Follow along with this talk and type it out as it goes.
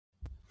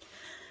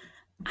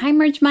Hi,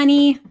 Merge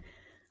Money.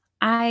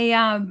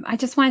 I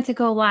just wanted to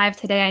go live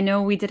today. I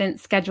know we didn't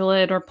schedule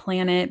it or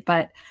plan it,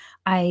 but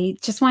I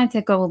just wanted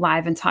to go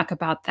live and talk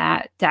about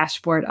that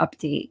dashboard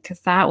update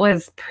because that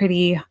was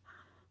pretty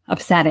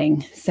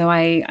upsetting. So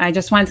I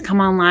just wanted to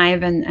come on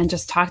live and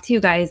just talk to you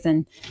guys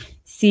and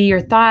see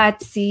your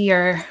thoughts, see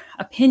your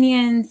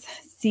opinions,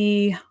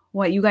 see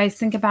what you guys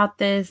think about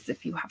this,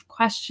 if you have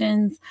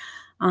questions.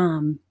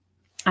 Um,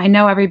 I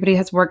know everybody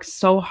has worked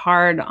so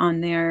hard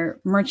on their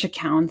merch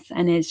accounts,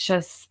 and it's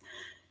just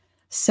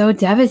so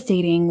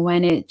devastating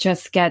when it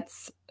just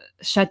gets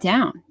shut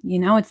down.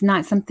 It's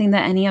not something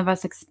that any of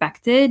us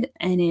expected,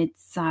 and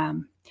it's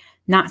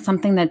not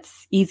something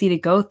that's easy to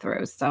go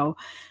through. So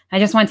I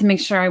just wanted to make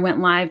sure I went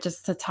live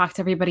just to talk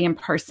to everybody in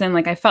person.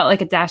 Like I felt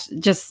like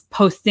just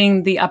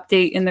posting the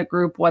update in the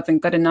group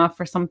wasn't good enough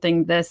for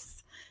something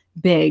this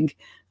big.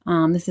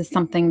 This is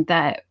something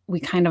that we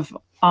kind of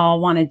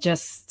all want to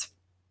just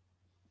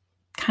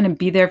kind of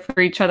be there for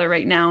each other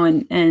right now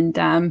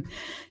and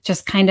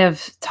just kind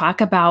of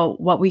talk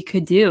about what we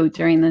could do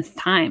during this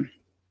time.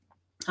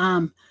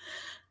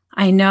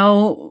 I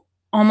know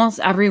almost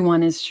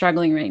everyone is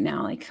struggling right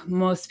now. Like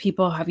most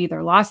people have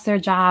either lost their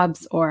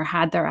jobs or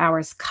had their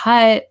hours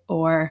cut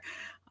or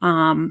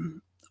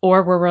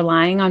were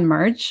relying on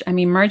merch. I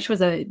mean, merch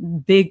was a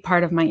big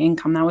part of my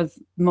income. That was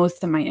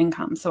most of my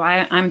income. So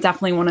I'm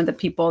definitely one of the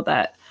people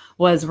that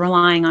was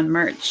relying on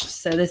merch.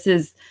 So this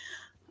is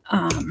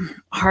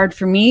hard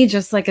for me,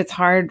 just like it's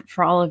hard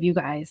for all of you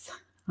guys.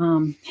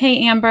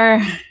 Hey,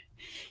 Amber.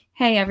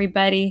 Hey,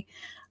 everybody.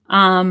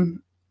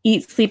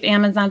 Eat Sleep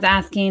Amazon's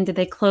asking, did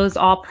they close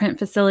all print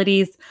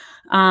facilities?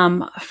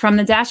 From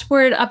the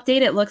dashboard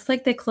update, it looks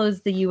like they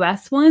closed the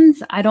US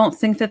ones. I don't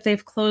think that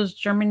they've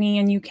closed Germany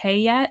and UK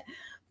yet,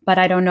 but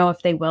I don't know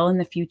if they will in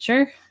the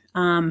future.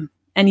 And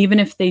even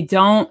if they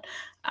don't,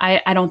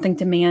 I don't think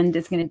demand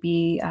is going to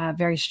be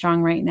very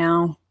strong right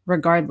now,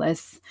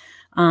 regardless.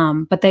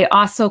 But they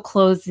also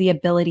closed the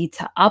ability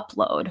to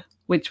upload,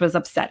 which was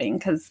upsetting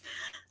because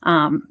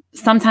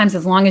sometimes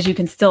as long as you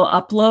can still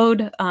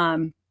upload,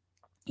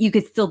 you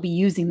could still be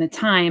using the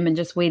time and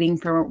just waiting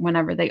for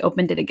whenever they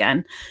opened it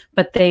again.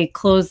 But they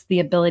closed the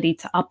ability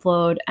to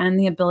upload and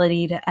the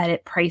ability to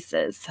edit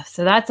prices.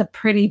 So that's a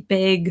pretty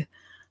big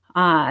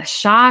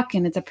shock,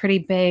 and it's a pretty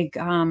big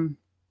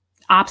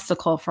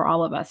obstacle for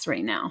all of us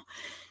right now.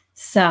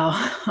 So,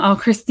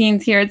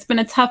 Christine's here. It's been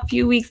a tough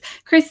few weeks.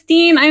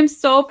 Christine, I'm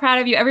so proud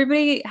of you.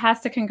 Everybody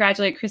has to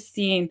congratulate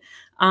Christine.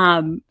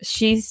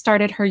 She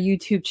started her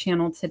YouTube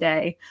channel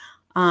today.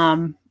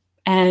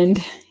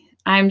 And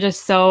I'm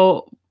just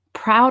so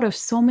proud of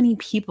so many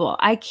people.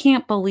 I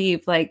can't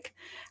believe like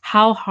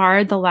how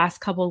hard the last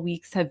couple of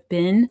weeks have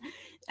been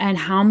and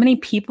how many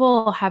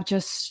people have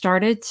just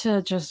started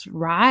to just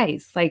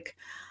rise. Like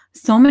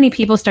so many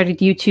people started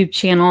YouTube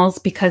channels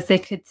because they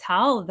could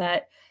tell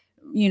that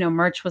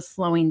merch was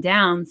slowing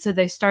down. So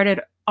they started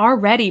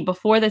already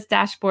before this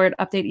dashboard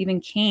update even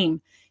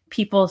came.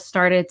 People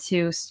started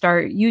to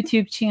start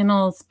YouTube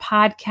channels,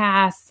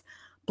 podcasts,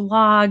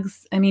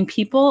 blogs. I mean,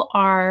 people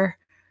are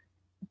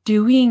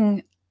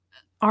doing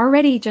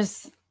already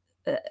just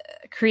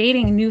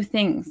creating new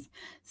things.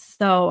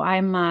 So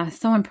I'm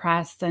so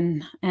impressed,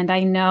 and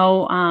I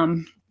know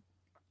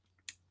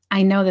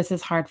this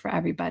is hard for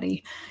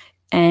everybody,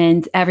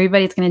 and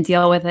everybody's going to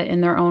deal with it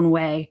in their own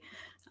way.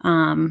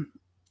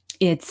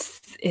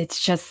 It's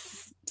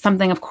just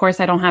something, of course,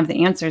 I don't have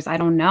the answers. I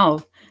don't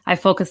know. I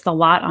focused a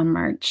lot on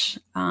merch.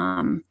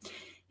 And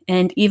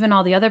even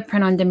all the other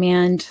print on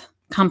demand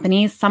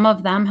companies, some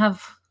of them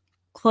have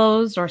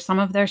closed or some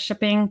of their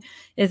shipping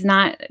is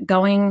not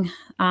going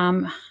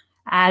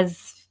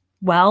as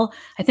well.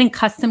 I think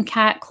Custom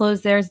Cat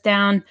closed theirs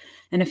down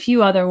and a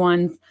few other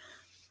ones.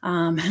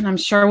 And I'm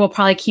sure we'll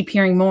probably keep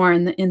hearing more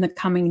in the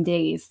coming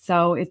days.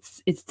 So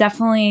it's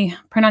definitely,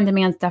 print on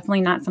demand is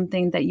definitely not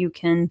something that you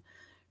can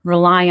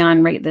rely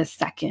on right this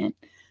second.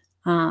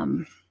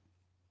 When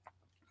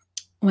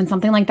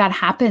something like that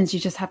happens, you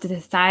just have to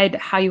decide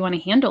how you want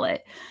to handle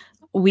it.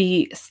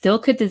 We still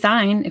could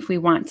design if we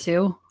want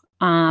to.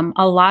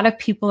 A lot of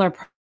people are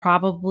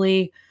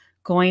probably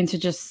going to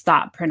just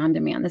stop print on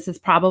demand. This is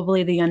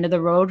probably the end of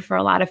the road for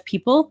a lot of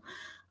people.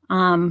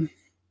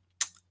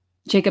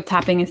 Jacob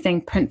Topping is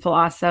saying Printful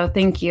also.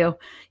 Thank you.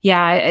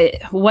 Yeah,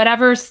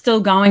 whatever's still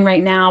going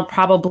right now,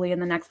 probably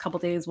in the next couple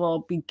of days, we'll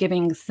be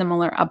giving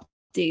similar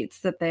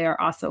updates that they are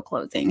also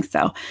closing.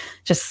 So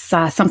just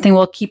something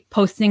we'll keep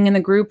posting in the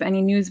group,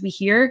 any news we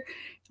hear.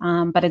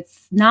 But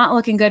it's not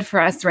looking good for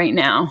us right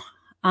now.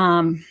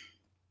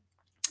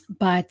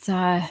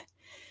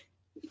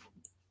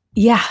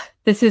 Yeah,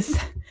 this is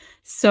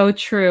so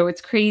true.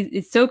 It's crazy.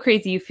 It's so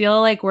crazy. You feel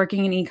like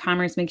working in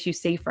e-commerce makes you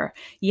safer.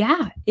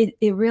 Yeah,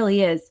 it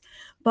really is.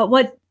 But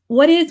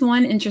what is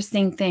one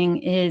interesting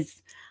thing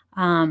is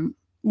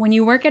when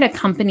you work at a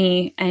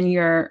company and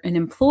you're an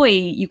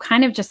employee, you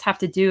kind of just have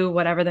to do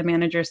whatever the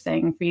manager's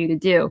saying for you to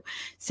do.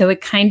 So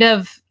it kind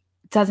of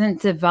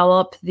doesn't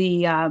develop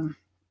the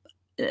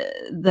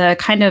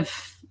kind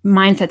of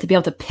mindset to be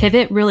able to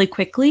pivot really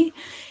quickly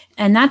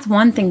And that's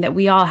one thing that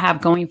we all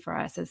have going for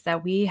us, is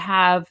that we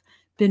have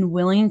been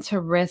willing to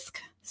risk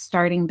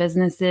starting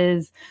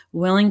businesses,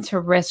 willing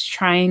to risk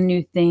trying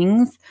new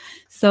things.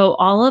 So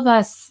all of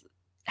us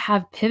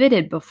have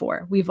pivoted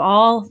before. We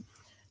all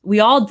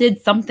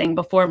did something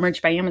before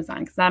Merch by Amazon,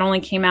 because that only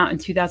came out in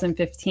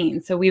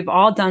 2015. So we've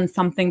all done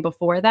something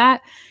before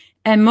that.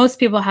 And most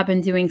people have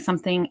been doing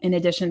something in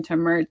addition to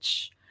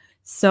merch.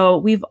 So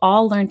we've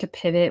all learned to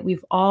pivot.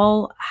 We've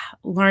all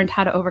learned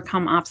how to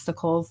overcome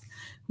obstacles.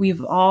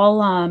 We've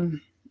all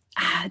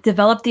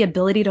developed the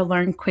ability to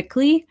learn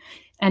quickly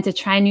and to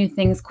try new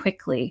things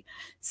quickly.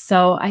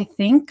 So I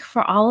think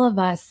for all of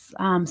us,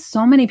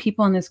 so many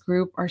people in this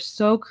group are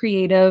so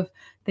creative.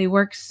 They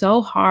work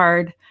so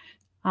hard.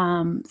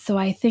 So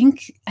I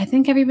think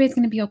everybody's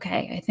going to be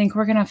okay. I think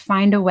we're going to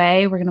find a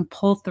way. We're going to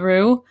pull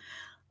through.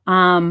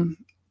 And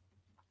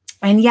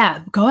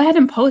yeah, go ahead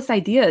and post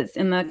ideas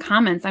in the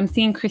comments. I'm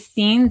seeing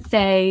Christine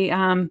say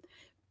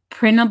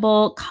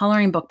printable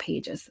coloring book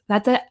pages.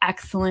 That's an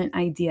excellent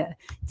idea.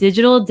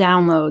 Digital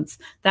downloads.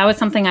 That was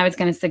something I was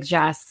going to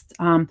suggest.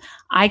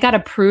 I got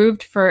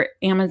approved for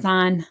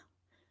Amazon.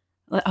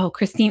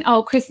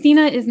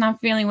 Christina is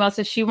not feeling well,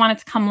 so she wanted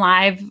to come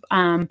live.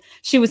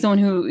 She was the one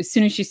who, as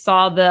soon as she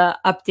saw the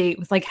update,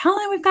 was like,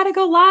 Helen, we've got to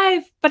go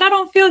live, but I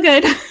don't feel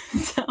good.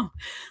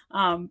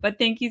 But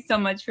thank you so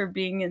much for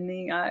being in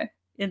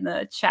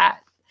the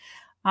chat.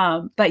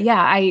 But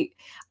yeah,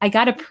 I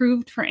got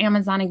approved for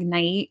Amazon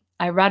Ignite.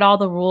 I read all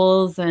the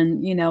rules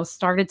and,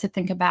 started to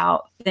think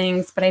about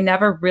things, but I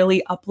never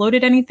really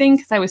uploaded anything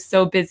because I was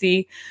so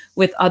busy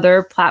with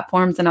other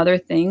platforms and other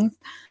things.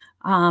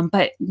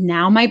 But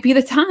now might be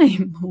the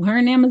time.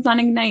 Learn Amazon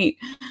Ignite.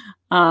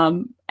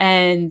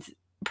 And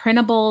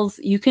printables,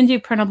 you can do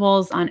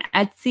printables on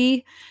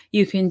Etsy.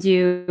 You can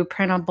do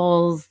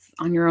printables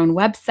on your own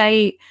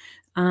website.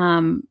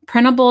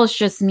 Printables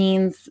just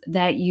means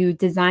that you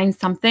design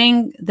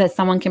something that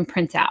someone can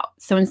print out.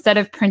 So instead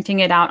of printing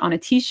it out on a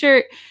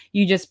t-shirt,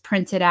 you just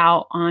print it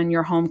out on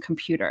your home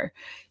computer.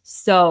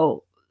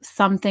 So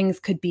some things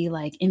could be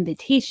like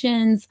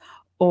invitations,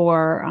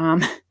 or,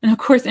 and of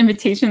course,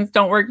 invitations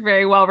don't work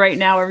very well right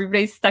now.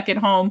 Everybody's stuck at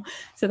home.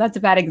 So that's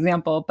a bad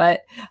example,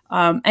 but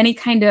any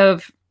kind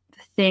of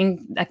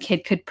thing a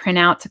kid could print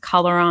out to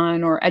color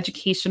on, or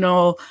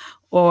educational,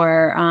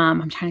 or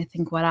I'm trying to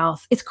think what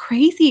else. It's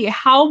crazy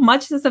how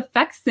much this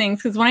affects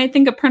things. Because when I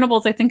think of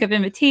printables, I think of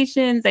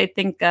invitations. I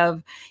think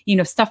of,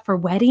 stuff for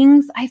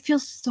weddings. I feel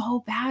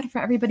so bad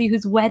for everybody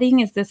whose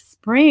wedding is this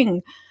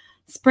spring.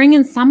 Spring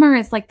and summer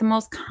is like the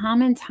most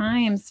common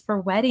times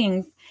for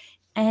weddings.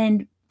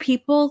 And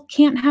people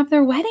can't have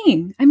their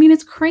wedding. I mean,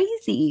 it's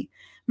crazy.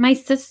 My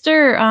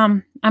sister,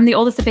 I'm the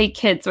oldest of 8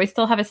 kids, so I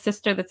still have a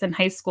sister that's in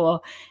high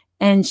school,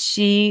 and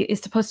she is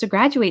supposed to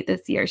graduate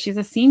this year. She's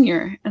a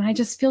senior, and I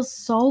just feel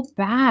so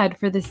bad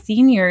for the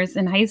seniors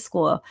in high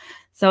school.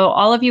 So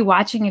all of you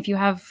watching, if you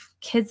have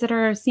kids that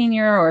are a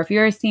senior, or if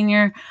you're a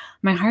senior,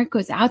 my heart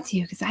goes out to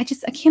you, because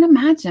I can't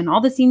imagine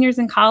all the seniors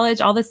in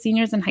college, all the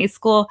seniors in high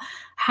school.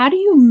 How do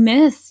you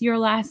miss your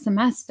last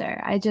semester?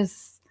 I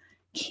just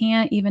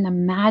can't even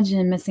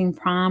imagine missing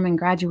prom and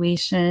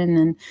graduation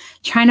and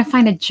trying to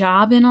find a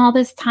job in all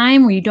this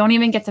time where you don't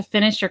even get to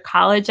finish your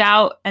college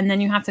out, and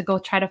then you have to go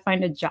try to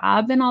find a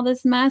job in all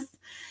this mess.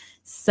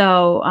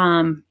 So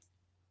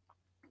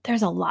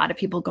there's a lot of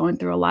people going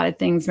through a lot of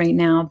things right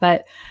now,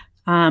 but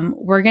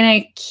we're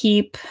going to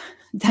keep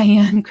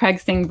Diane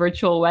Craig saying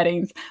virtual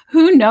weddings.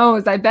 Who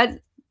knows? I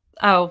bet.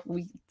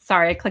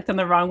 Sorry, I clicked on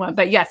the wrong one.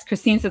 But yes,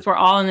 Christine says we're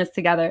all in this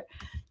together.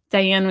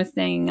 Diane was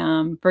saying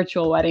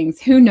virtual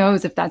weddings. Who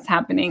knows if that's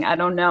happening? I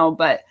don't know.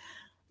 But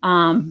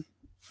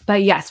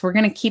yes, we're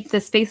going to keep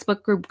this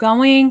Facebook group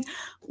going.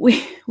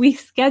 We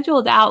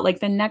scheduled out like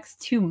the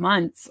next 2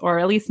 months, or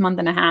at least month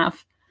and a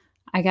half.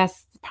 I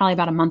guess probably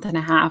about a month and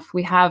a half.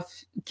 We have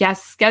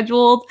guests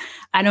scheduled.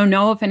 I don't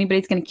know if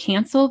anybody's going to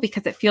cancel,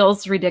 because it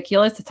feels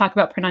ridiculous to talk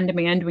about print on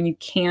demand when you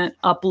can't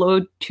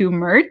upload to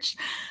merch.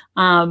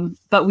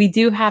 But we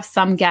do have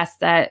some guests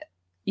that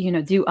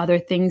do other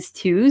things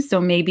too. So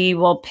maybe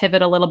we'll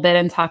pivot a little bit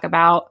and talk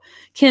about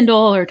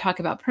Kindle, or talk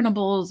about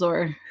printables,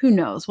 or who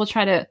knows. We'll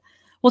try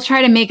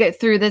to make it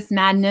through this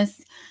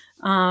madness.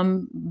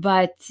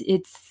 But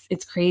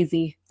it's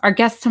crazy. Our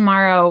guest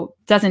tomorrow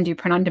doesn't do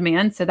print on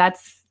demand, so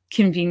that's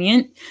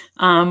convenient.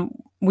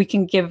 We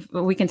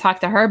can talk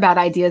to her about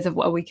ideas of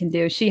what we can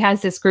do. She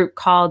has this group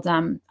called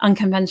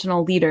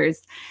Unconventional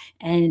Leaders,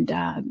 and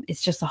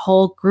it's just a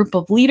whole group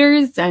of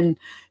leaders. And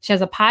she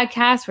has a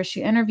podcast where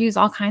she interviews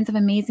all kinds of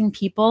amazing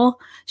people.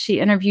 She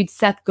interviewed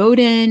Seth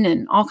Godin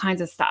and all kinds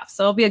of stuff.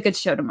 So it'll be a good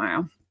show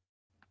tomorrow.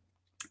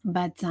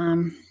 But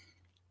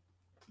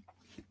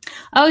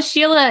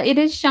Sheila, it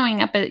is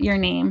showing up at your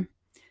name.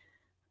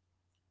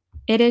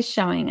 It is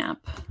showing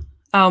up.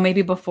 Oh,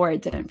 maybe before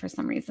it didn't for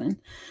some reason.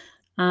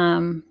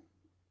 Thank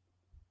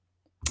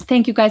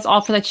you guys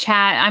all for the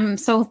chat. I'm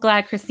so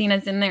glad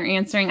Christina's in there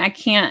answering. I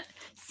can't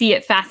see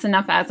it fast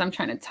enough as I'm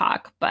trying to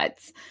talk, but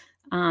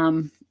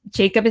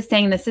Jacob is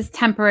saying this is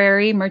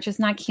temporary. Merch is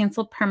not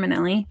canceled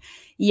permanently.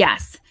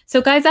 Yes.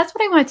 So guys, that's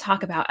what I want to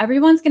talk about.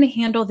 Everyone's going to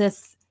handle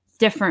this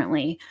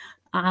differently.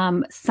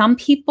 Some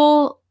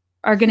people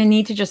are going to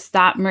need to just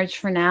stop merch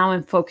for now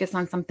and focus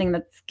on something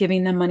that's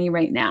giving them money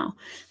right now.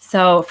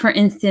 So for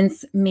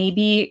instance,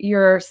 maybe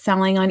you're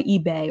selling on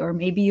eBay, or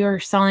maybe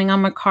you're selling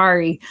on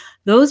Mercari.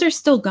 Those are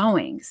still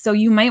going. So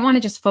you might want to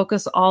just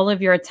focus all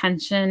of your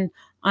attention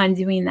on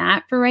doing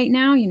that for right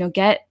now.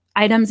 Get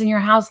items in your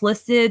house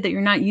listed that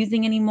you're not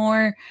using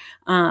anymore.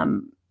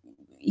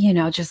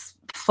 Just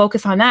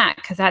focus on that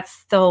because that's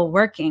still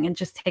working, and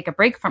just take a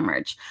break from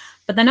merch.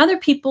 But then other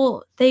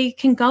people, they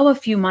can go a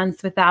few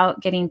months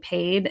without getting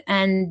paid,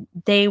 and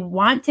they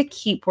want to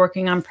keep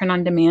working on print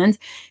on demand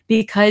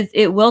because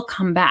it will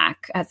come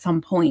back at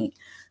some point.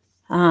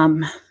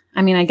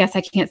 I guess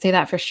I can't say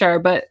that for sure,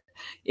 but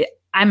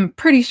I'm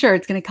pretty sure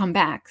it's going to come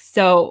back.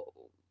 So,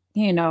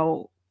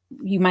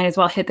 you might as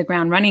well hit the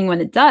ground running when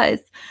it does.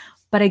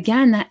 But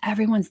again, that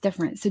everyone's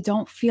different. So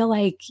don't feel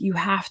like you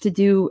have to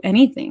do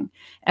anything.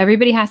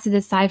 Everybody has to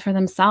decide for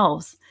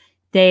themselves.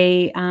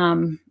 They,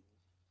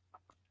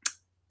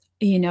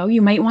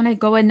 you might want to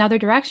go another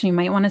direction. You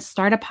might want to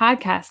start a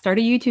podcast, start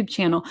a YouTube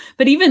channel.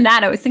 But even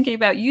that, I was thinking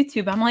about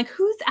YouTube. I'm like,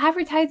 who's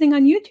advertising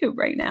on YouTube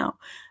right now?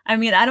 I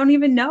don't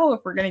even know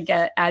if we're going to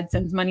get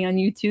AdSense money on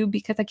YouTube,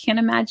 because I can't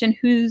imagine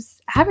who's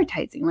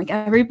advertising. Like,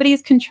 everybody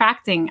is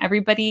contracting.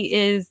 Everybody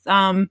is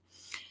trying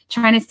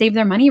to save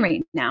their money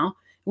right now,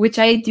 which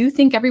I do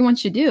think everyone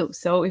should do.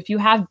 So if you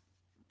have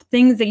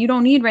things that you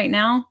don't need right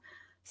now,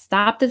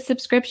 stop the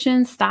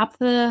subscription, stop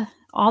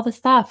all the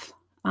stuff.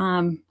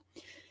 Let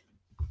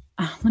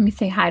me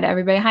say hi to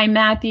everybody. Hi,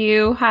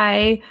 Matthew.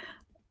 Hi,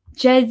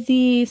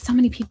 Jezzy. So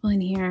many people in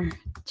here.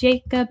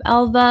 Jacob,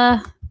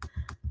 Elva.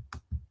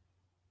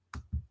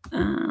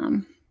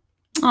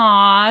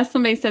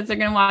 Somebody says they're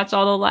going to watch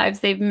all the lives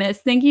they've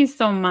missed. Thank you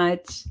so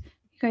much.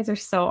 You guys are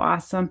so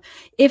awesome.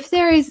 If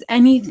there is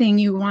anything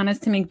you want us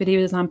to make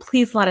videos on,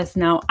 please let us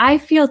know. I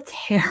feel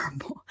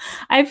terrible.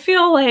 I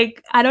feel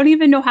like I don't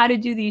even know how to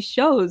do these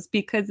shows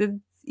because it's,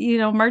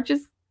 merch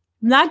is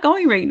not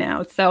going right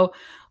now. So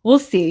we'll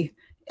see.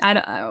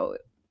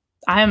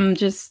 I'm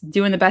just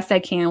doing the best I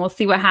can. We'll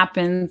see what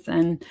happens.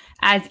 And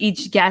as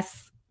each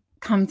guest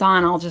comes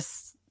on, I'll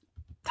just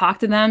talk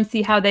to them,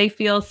 see how they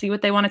feel, see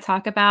what they want to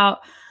talk about.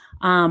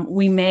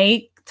 We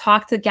may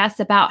talk to guests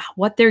about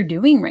what they're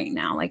doing right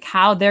now, like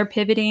how they're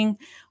pivoting,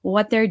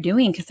 what they're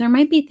doing, because there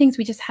might be things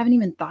we just haven't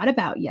even thought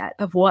about yet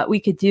of what we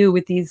could do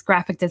with these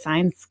graphic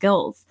design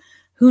skills.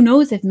 Who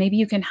knows if maybe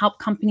you can help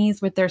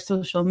companies with their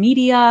social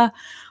media,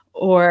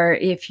 or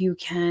if you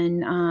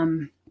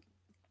can,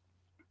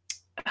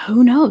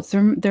 who knows?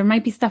 There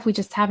might be stuff we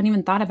just haven't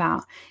even thought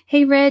about.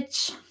 Hey,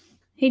 Rich.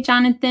 Hey,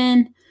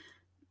 Jonathan.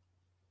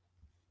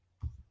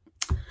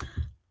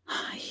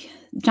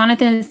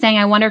 Jonathan is saying,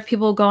 I wonder if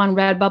people will go on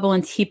Redbubble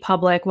and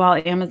TeePublic while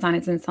Amazon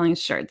isn't selling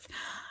shirts.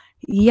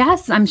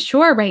 Yes, I'm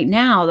sure right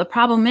now. The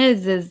problem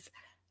is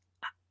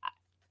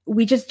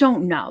we just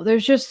don't know.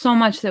 There's just so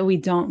much that we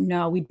don't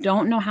know. We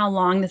don't know how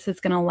long this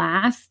is going to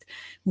last.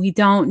 We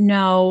don't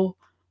know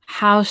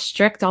how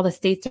strict all the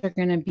states are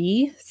going to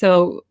be.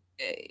 So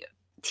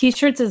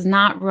T-shirts is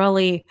not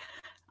really,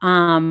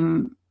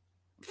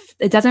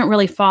 it doesn't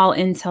really fall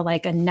into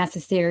like a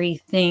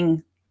necessary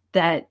thing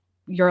that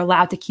you're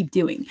allowed to keep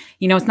doing.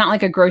 It's not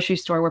like a grocery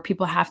store where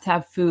people have to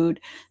have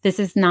food. This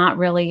is not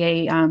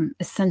really a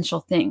essential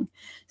thing.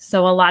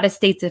 So a lot of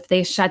states, if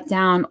they shut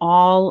down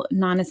all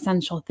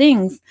non-essential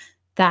things,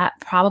 that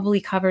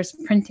probably covers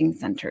printing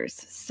centers.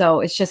 So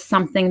it's just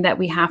something that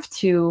we have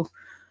to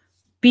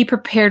be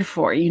prepared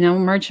for.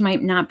 Merch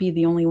might not be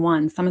the only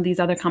one. Some of these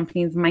other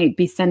companies might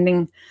be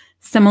sending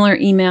similar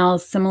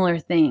emails, similar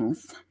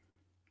things.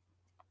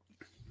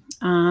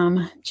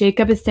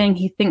 Jacob is saying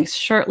he thinks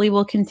Shirtly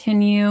will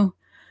continue.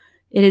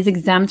 It is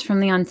exempt from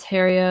the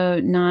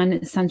Ontario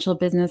non-essential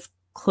business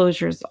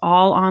closures.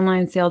 All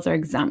online sales are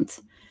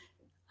exempt.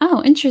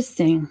 Oh,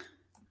 interesting.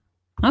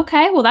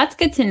 Okay, well, that's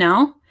good to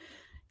know.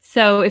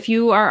 So if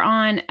you are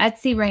on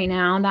Etsy right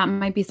now, that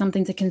might be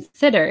something to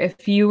consider.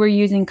 If you were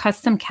using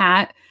Custom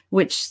Cat,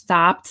 which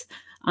stopped,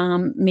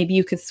 maybe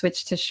you could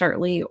switch to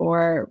Shirtly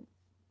or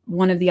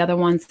one of the other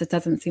ones that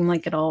doesn't seem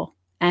like it'll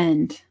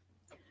end.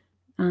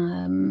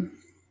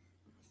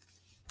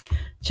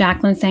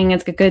 Jacqueline saying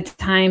it's a good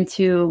time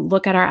to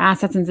look at our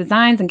assets and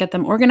designs and get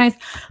them organized.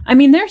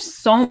 There's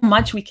so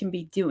much we can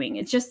be doing.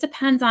 It just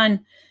depends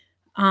on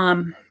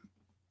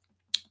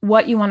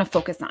what you want to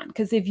focus on.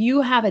 Because if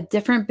you have a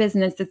different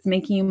business that's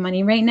making you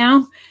money right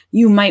now,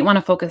 you might want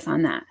to focus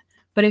on that.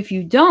 But if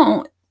you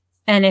don't,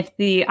 and if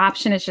the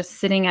option is just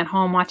sitting at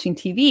home watching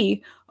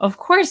TV, of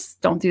course,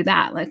 don't do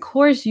that. Of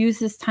course, use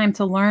this time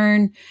to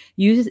learn.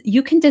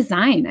 You can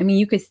design.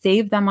 You could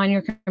save them on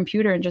your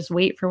computer and just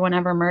wait for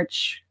whenever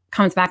merch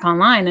comes back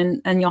online,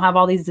 and you'll have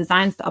all these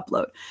designs to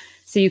upload.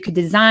 So you could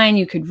design,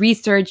 you could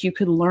research, you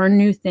could learn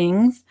new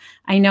things.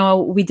 I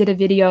know we did a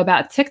video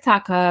about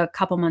TikTok a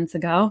couple months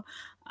ago.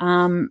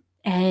 And,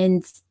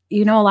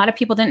 a lot of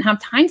people didn't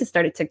have time to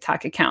start a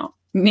TikTok account.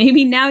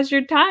 Maybe now's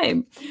your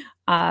time.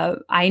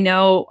 I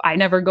know I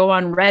never go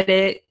on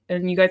Reddit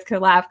and you guys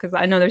could laugh because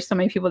I know there's so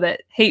many people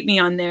that hate me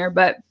on there,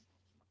 but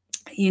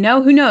you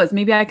know, who knows?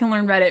 Maybe I can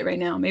learn Reddit right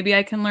now. Maybe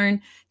I can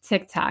learn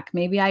TikTok.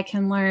 Maybe I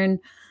can learn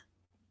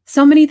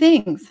so many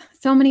things,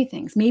 so many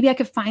things. Maybe I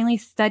could finally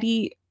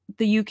study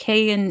the UK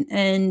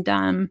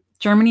and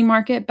Germany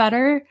market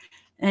better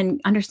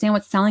and understand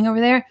what's selling over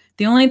there.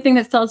 The only thing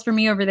that sells for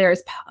me over there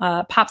is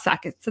pop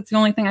sockets. That's the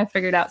only thing I've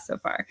figured out so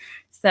far.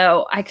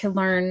 So I could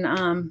learn,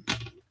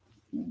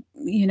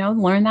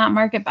 learn that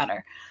market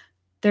better.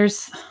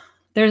 There's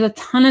a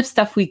ton of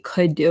stuff we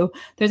could do.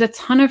 There's a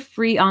ton of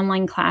free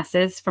online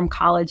classes from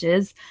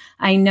colleges.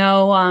 I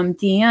know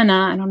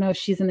Deanna, I don't know if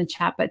she's in the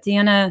chat, but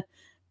Deanna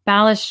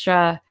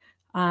Balestra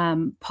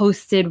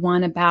posted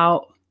one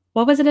about,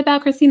 what was it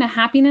about, Christina?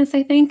 Happiness,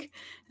 I think.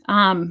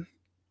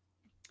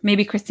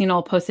 Maybe Christina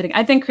will post it.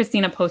 I think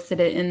Christina posted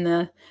it in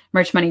the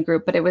Merch Money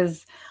group, but it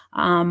was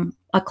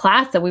a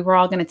class that we were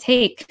all going to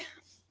take.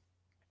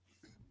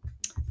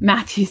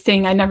 Matthew's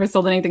saying, I never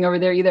sold anything over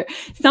there either.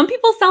 Some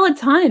people sell a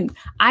ton.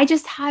 I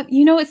just have,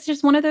 it's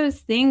just one of those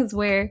things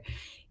where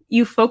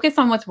you focus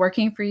on what's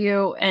working for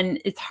you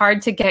and it's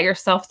hard to get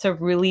yourself to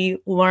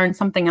really learn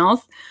something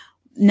else.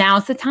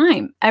 Now's the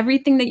time.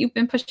 Everything that you've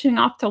been pushing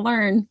off to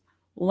learn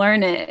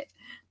it.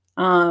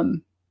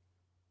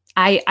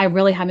 I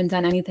really haven't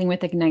done anything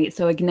with Ignite.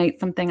 So Ignite's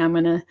something I'm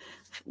going to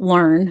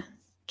learn.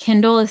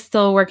 Kindle is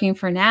still working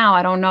for now.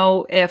 I don't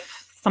know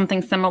if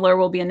something similar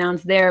will be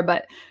announced there,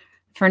 but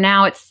for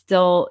now it's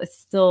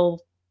still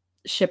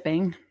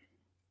shipping.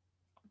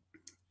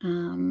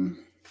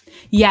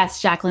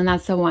 Yes, Jacqueline,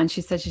 that's the one.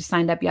 She said she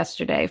signed up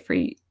yesterday for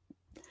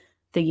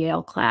the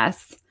Yale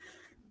class.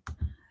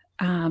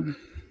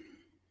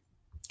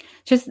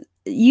 Just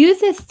use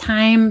this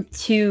time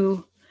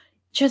to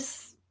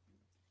just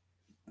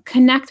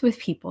connect with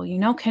people,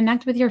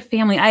 connect with your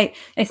family. I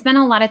spent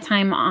a lot of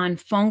time on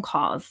phone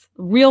calls,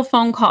 real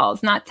phone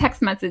calls, not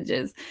text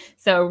messages.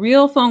 So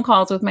real phone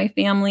calls with my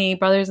family,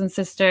 brothers and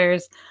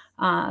sisters,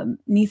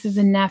 nieces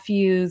and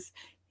nephews.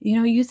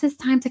 Use this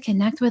time to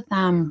connect with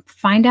them,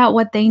 find out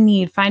what they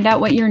need, find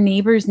out what your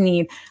neighbors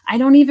need. I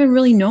don't even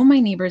really know my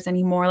neighbors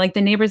anymore. Like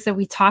the neighbors that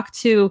we talked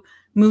to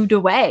moved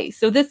away.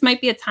 So this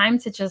might be a time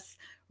to just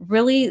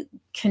really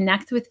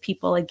connect with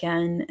people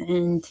again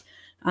and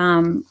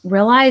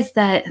realize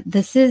that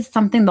this is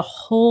something the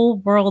whole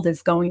world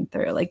is going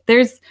through. Like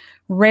there's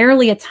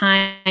rarely a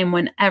time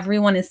when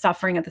everyone is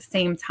suffering at the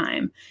same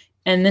time.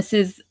 And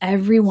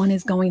everyone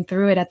is going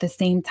through it at the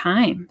same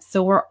time.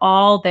 So we're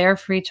all there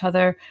for each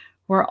other.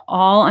 We're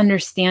all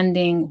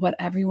understanding what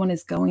everyone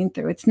is going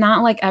through. It's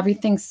not like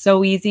everything's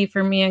so easy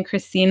for me and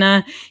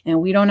Christina,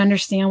 and we don't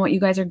understand what you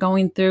guys are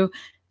going through.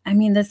 I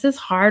mean, this is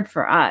hard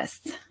for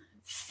us.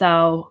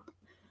 So,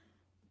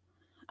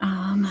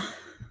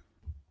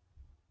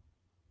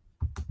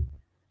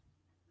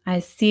 I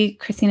see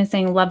Christina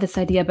saying, love this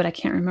idea, but I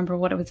can't remember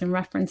what it was in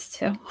reference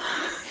to.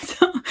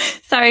 So,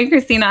 sorry,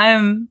 Christina, I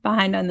am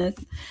behind on this.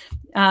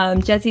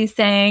 Jesse's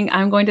saying,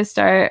 I'm going to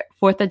start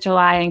 4th of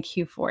July and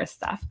Q4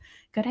 stuff.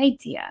 Good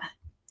idea.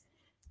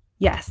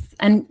 Yes.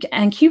 And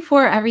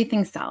Q4,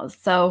 everything sells.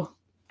 So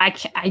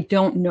I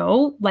don't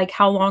know like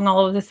how long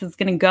all of this is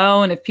going to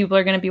go and if people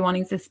are going to be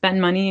wanting to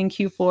spend money in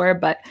Q4,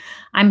 but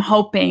I'm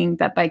hoping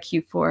that by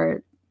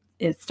Q4,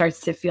 it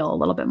starts to feel a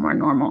little bit more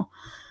normal.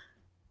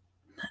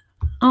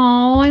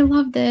 Oh, I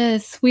love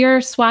this. We are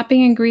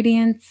swapping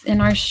ingredients in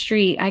our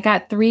street. I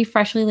got 3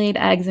 freshly laid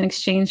eggs in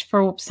exchange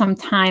for some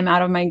time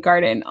out of my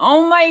garden.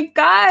 Oh my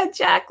God,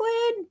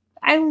 Jacqueline.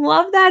 I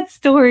love that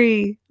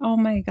story. Oh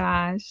my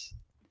gosh.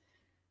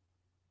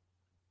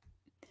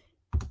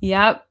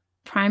 Yep.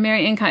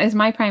 Primary income is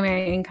my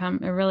primary income.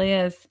 It really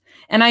is.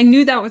 And I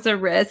knew that was a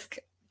risk,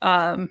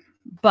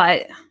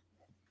 but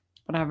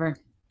whatever.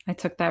 I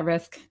took that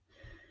risk.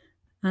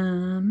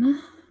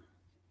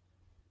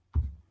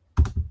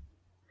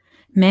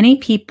 Many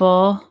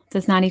people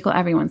does not equal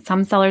everyone.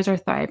 Some sellers are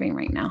thriving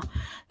right now.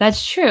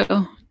 That's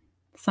true.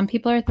 Some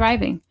people are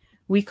thriving.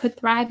 We could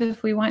thrive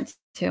if we want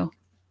to.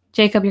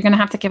 Jacob, you're going to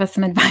have to give us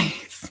some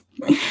advice.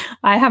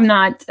 I have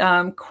not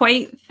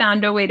quite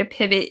found a way to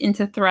pivot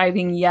into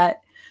thriving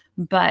yet,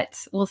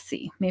 but we'll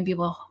see. Maybe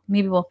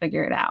we'll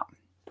figure it out.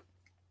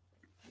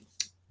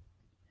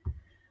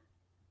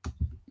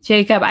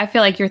 Jacob, I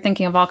feel like you're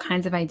thinking of all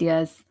kinds of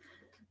ideas.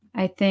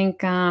 I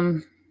think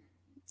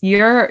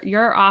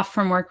you're off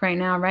from work right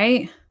now,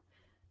 right?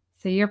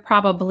 So you're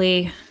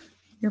probably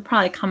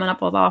coming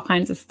up with all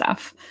kinds of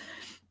stuff.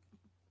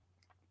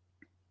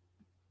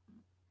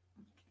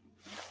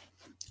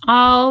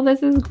 Oh,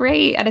 this is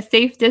great. At a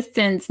safe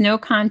distance, no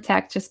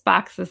contact, just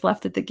boxes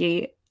left at the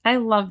gate. I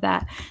love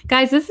that.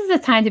 Guys, this is a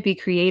time to be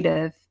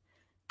creative.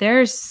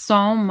 There's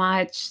so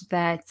much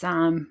that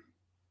I'm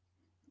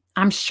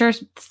sure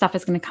stuff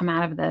is going to come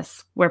out of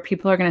this where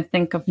people are going to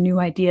think of new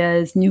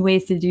ideas, new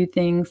ways to do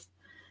things.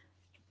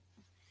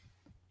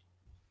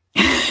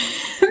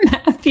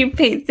 Matthew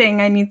Pate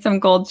saying I need some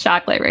gold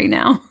chocolate right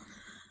now.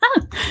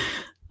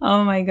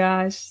 Oh my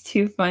gosh,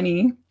 too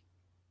funny.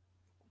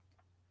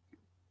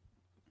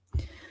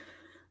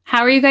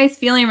 How are you guys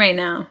feeling right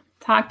now?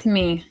 Talk to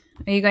me.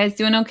 Are you guys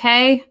doing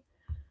okay?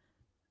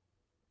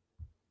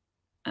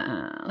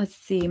 Let's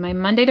see. My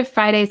Monday to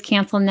Friday is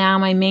canceled now.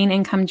 My main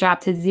income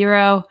dropped to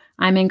 0.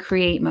 I'm in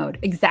create mode.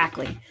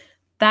 Exactly.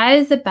 That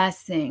is the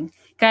best thing.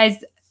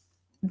 Guys,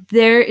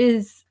 there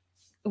is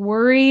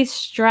worry,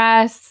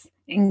 stress,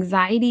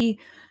 anxiety.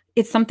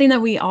 It's something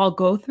that we all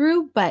go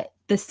through, but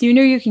the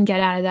sooner you can get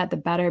out of that, the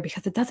better,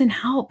 because it doesn't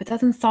help. It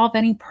doesn't solve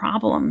any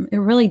problem. It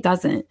really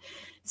doesn't.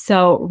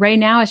 So right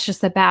now it's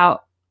just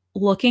about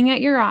looking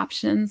at your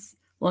options,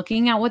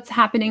 looking at what's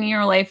happening in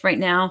your life right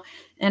now,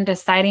 and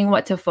deciding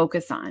what to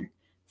focus on.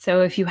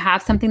 So if you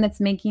have something that's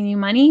making you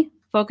money,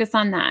 focus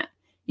on that.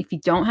 If you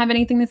don't have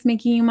anything that's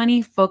making you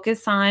money,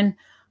 focus on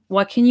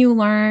what can you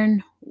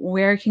learn,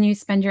 where can you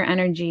spend your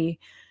energy.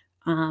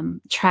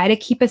 Try to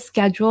keep a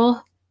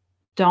schedule.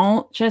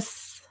 Don't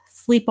just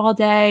sleep all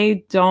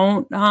day.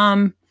 Don't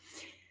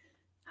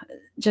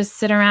just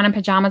sit around in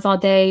pajamas all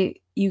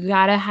day. You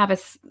got to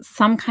have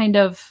some kind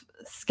of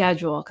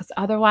schedule, because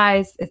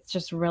otherwise it's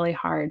just really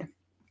hard.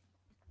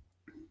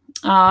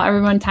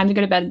 Everyone, time to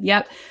go to bed.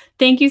 Yep.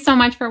 Thank you so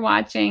much for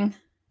watching.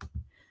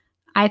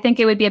 I think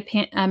it would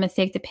be a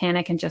mistake to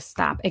panic and just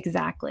stop.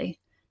 Exactly.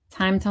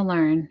 Time to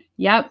learn.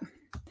 Yep.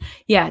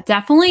 Yeah,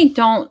 definitely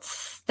don't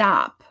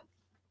stop.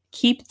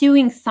 Keep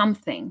doing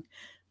something.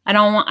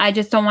 I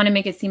just don't want to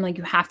make it seem like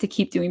you have to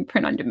keep doing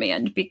print on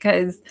demand,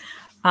 because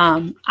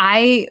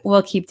I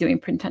will keep doing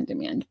print on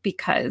demand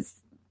because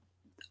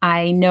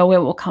I know it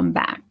will come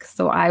back.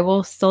 So I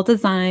will still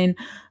design.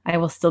 I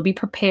will still be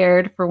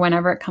prepared for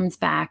whenever it comes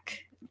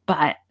back.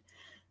 But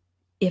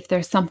if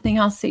there's something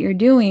else that you're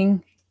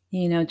doing,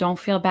 don't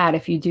feel bad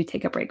if you do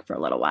take a break for a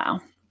little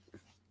while.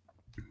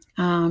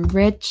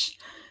 Rich,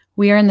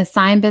 we are in the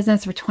sign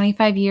business for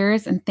 25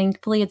 years, and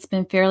thankfully it's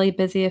been fairly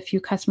busy. A few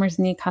customers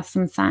need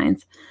custom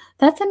signs.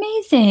 That's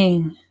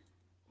amazing.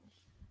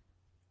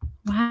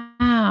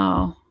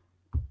 Wow.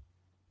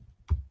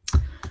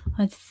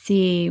 Let's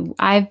see.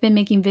 I've been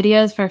making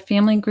videos for a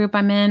family group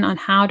I'm in on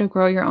how to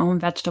grow your own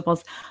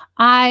vegetables.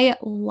 I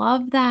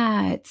love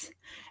that.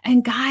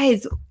 And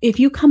guys, if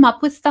you come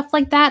up with stuff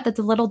like that, that's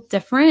a little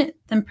different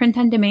than print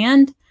on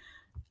demand,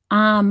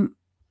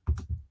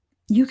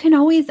 you can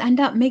always end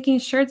up making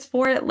shirts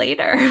for it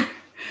later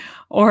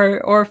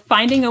or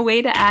finding a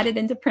way to add it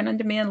into print on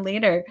demand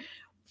later.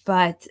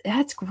 But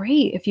that's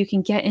great if you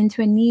can get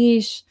into a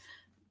niche,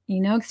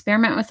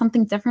 experiment with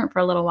something different for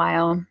a little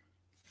while.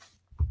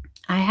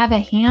 I have a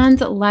hand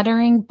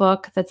lettering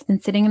book that's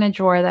been sitting in a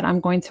drawer that I'm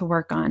going to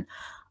work on.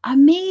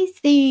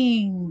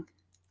 Amazing.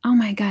 Oh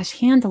my gosh,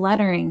 hand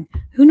lettering.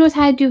 Who knows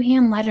how to do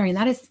hand lettering?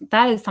 That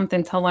is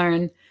something to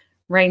learn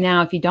right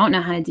now if you don't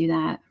know how to do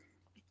that.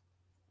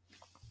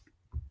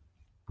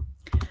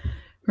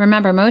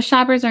 Remember, most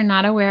shoppers are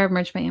not aware of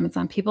Merch by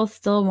Amazon. People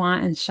still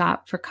want and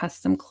shop for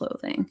custom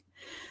clothing.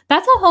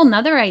 That's a whole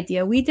nother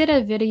idea. We did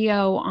a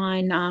video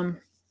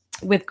on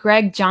with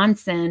Greg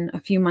Johnson a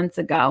few months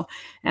ago.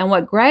 And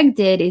what Greg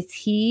did is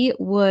he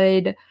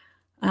would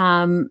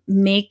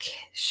make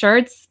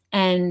shirts,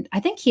 and I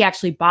think he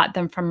actually bought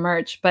them from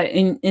Merch. But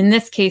in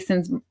this case,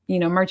 since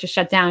Merch is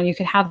shut down, you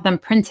could have them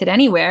printed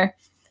anywhere.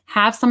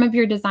 Have some of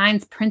your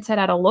designs printed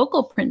at a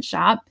local print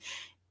shop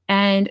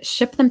and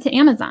ship them to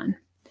Amazon.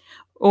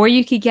 Or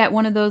you could get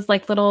one of those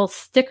like little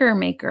sticker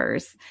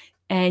makers,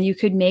 and you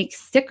could make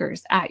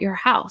stickers at your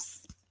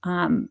house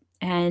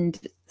and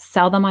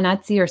sell them on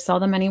Etsy or sell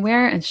them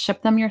anywhere and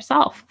ship them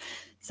yourself.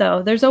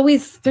 So there's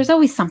always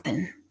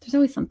something. There's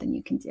always something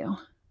you can do.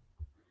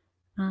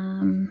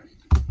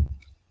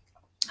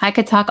 I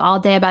could talk all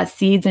day about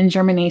seeds and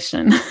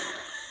germination.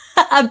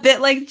 A bit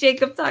like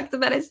Jacob talks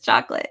about his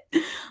chocolate.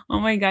 Oh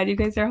my God, you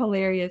guys are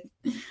hilarious.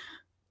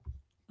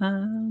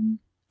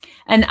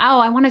 And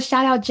I want to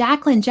shout out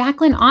Jacqueline.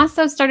 Jacqueline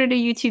also started a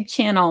YouTube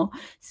channel.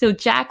 So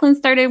Jacqueline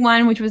started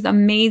one, which was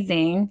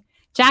amazing.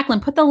 Jacqueline,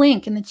 put the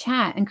link in the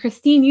chat. And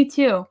Christine, you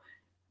too.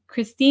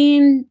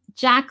 Christine,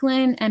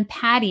 Jacqueline, and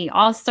Patty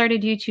all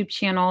started YouTube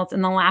channels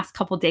in the last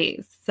couple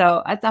days.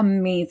 So that's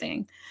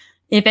amazing.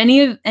 If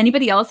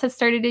anybody else has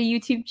started a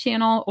YouTube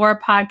channel or a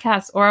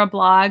podcast or a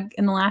blog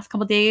in the last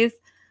couple days,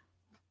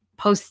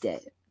 post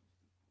it.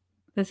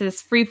 This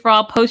is free for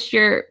all. Post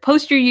your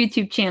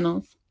YouTube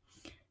channels.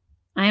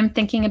 I am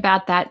thinking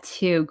about that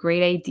too.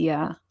 Great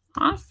idea.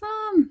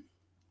 Awesome.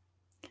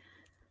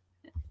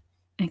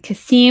 And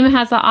Kasim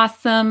has an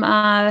awesome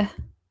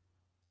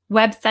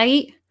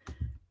website.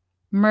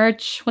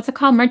 Merch. What's it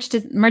called? Merch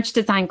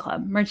Design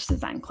Club. Merch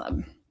Design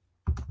Club.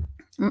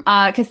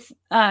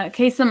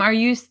 Kasim, are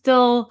you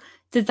still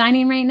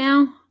designing right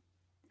now?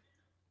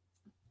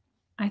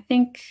 I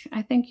think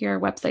your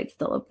website's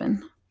still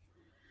open.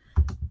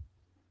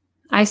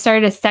 I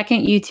started a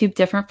second YouTube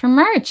different from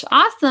Merch.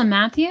 Awesome,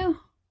 Matthew.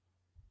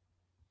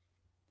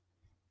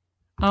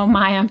 Oh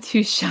my, I'm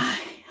too shy.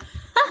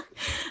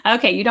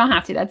 Okay, you don't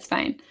have to. That's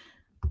fine.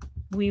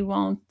 We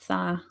won't.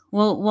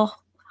 We'll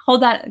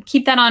hold that.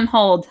 Keep that on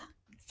hold.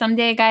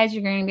 Someday, guys,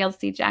 you're going to be able to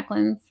see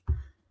Jacqueline's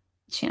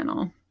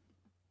channel.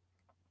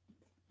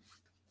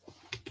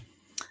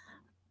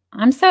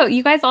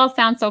 You guys all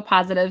sound so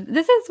positive.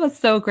 This is what's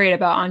so great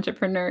about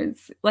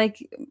entrepreneurs.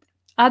 Like,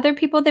 other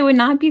people, they would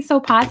not be so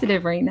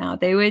positive right now.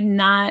 They would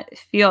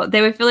feel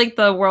like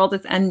the world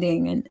is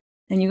ending.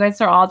 And you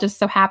guys are all just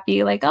so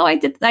happy. Like, oh,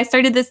 I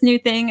started this new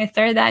thing. I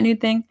started that new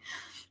thing.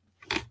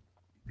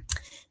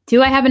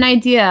 Do I have an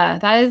idea?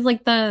 That is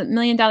like the $1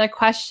 million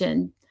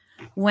question.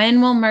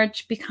 When will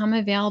merch become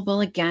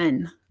available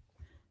again?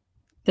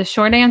 The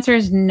short answer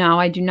is no,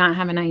 I do not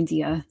have an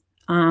idea.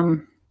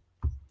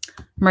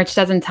 Merch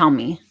doesn't tell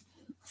me.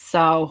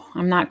 So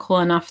I'm not cool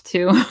enough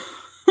to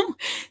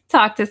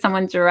talk to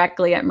someone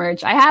directly at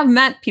merch. I have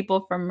met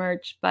people from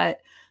merch, but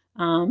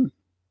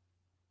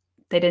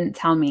they didn't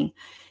tell me.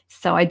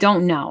 So I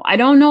don't know. I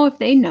don't know if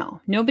they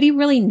know. Nobody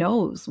really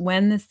knows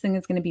when this thing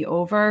is going to be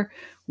over,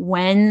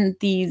 when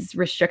these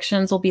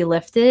restrictions will be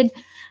lifted.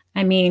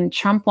 I mean,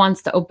 Trump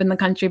wants to open the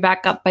country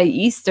back up by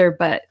Easter,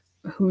 but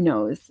who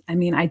knows? I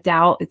mean, I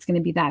doubt it's going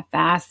to be that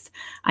fast.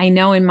 I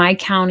know in my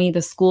county,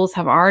 the schools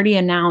have already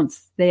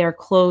announced they are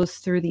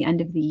closed through the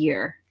end of the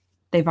year.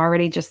 They've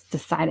already just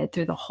decided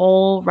through the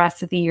whole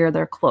rest of the year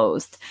they're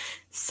closed.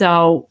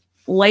 So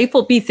life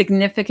will be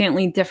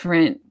significantly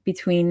different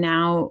between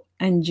now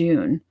and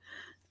June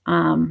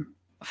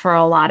for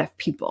a lot of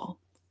people.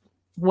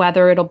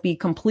 Whether it'll be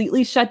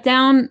completely shut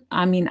down,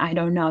 I mean, I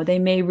don't know. They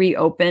may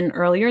reopen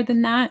earlier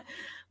than that,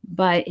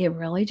 but it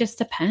really just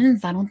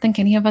depends. I don't think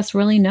any of us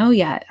really know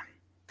yet.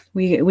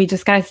 We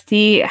just got to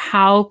see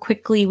how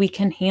quickly we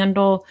can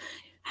handle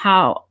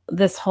how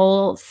this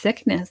whole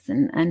sickness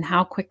and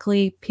how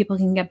quickly people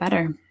can get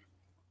better.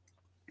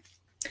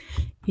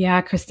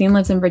 Yeah, Christine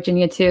lives in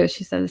Virginia too.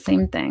 She said the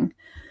same thing.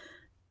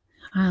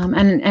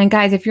 And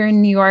guys, if you're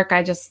in New York,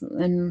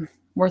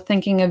 we're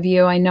thinking of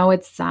you. I know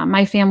it's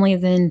my family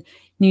is in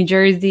New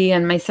Jersey,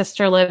 and my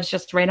sister lives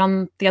just right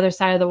on the other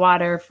side of the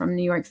water from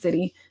New York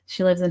City.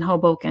 She lives in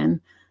Hoboken.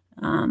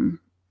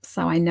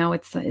 So I know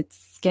it's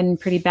getting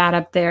pretty bad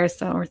up there.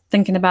 So we're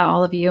thinking about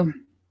all of you.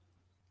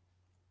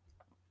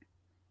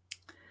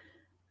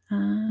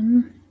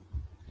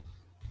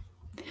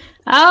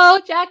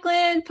 Oh,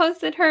 Jacqueline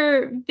posted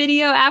her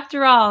video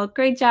after all.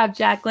 Great job,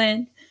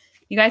 Jacqueline.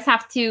 You guys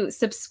have to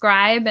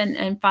subscribe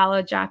and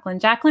follow Jacqueline.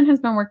 Jacqueline has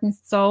been working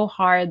so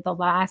hard the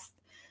last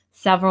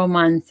several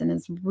months and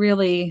has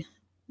really,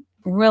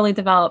 really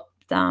developed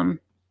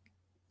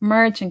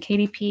merch and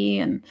KDP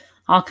and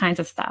all kinds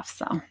of stuff.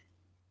 So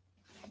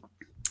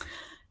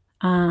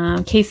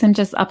Kason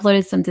just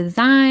uploaded some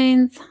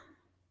designs.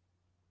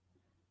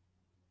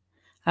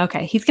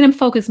 Okay, he's going to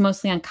focus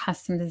mostly on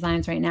custom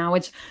designs right now,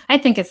 which I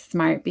think is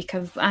smart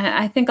because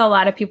I think a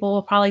lot of people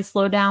will probably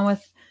slow down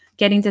with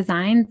getting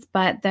designs,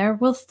 but there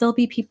will still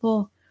be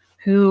people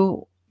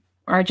who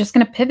are just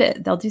going to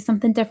pivot. They'll do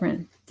something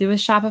different, do a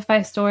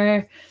Shopify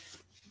store,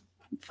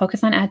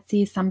 focus on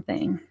Etsy,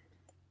 something.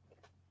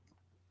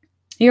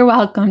 You're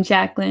welcome,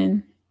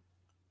 Jacqueline.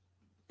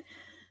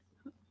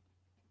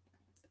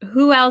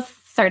 Who else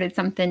started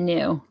something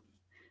new?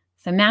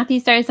 So Matthew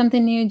started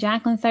something new.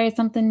 Jacqueline started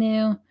something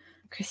new.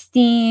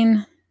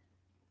 Christine.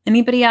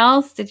 Anybody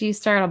else? Did you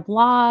start a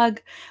blog?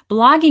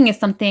 Blogging is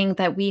something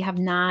that we have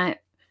not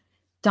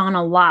done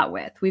a lot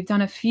with. We've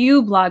done a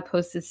few blog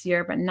posts this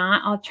year, but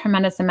not a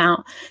tremendous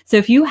amount. So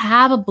if you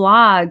have a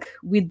blog,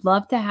 we'd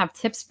love to have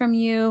tips from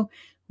you.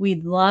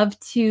 We'd love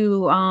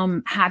to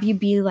have you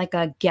be like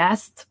a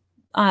guest,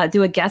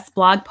 do a guest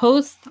blog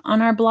post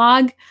on our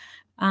blog.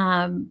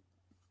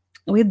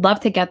 We'd love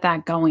to get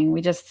that going.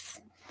 We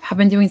just have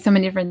been doing so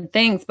many different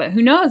things, but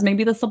who knows?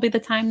 Maybe this will be the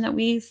time that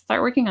we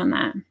start working on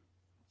that.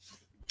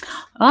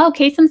 Oh,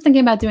 Kason's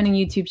thinking about doing a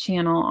YouTube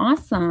channel.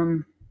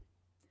 Awesome.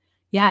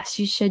 Yes,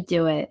 you should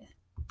do it.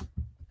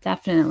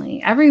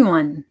 Definitely.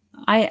 Everyone.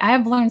 I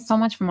have learned so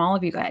much from all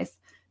of you guys.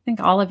 I think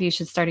all of you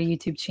should start a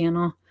YouTube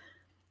channel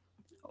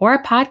or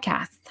a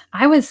podcast.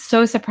 I was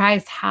so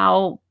surprised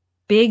how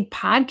big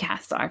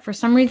podcasts are. For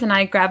some reason,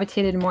 I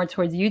gravitated more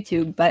towards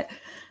YouTube, but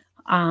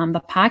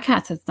the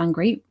podcast has done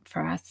great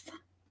for us.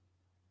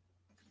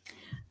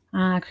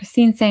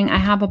 Christine saying, I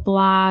have a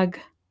blog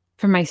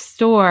for my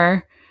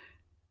store,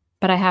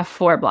 but I have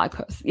 4 blog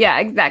posts. Yeah,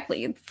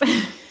 exactly.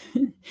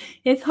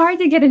 It's hard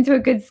to get into a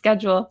good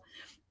schedule.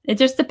 It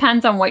just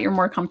depends on what you're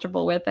more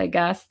comfortable with, I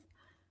guess.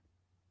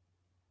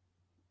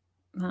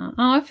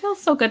 It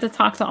feels so good to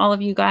talk to all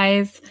of you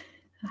guys.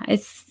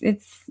 It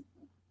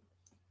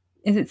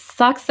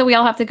sucks that we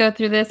all have to go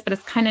through this, but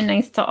it's kind of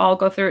nice to all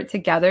go through it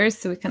together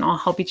so we can all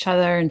help each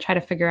other and try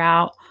to figure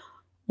out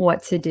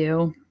what to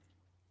do.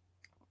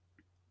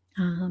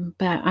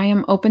 But I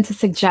am open to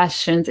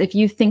suggestions. If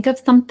you think of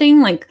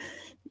something, like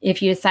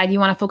if you decide you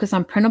want to focus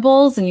on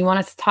printables and you want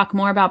us to talk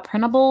more about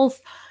printables,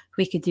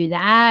 we could do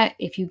that.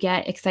 If you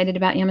get excited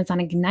about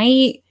Amazon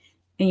Ignite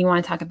and you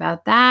want to talk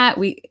about that,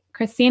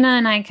 Christina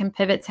and I can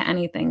pivot to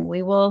anything.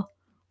 We will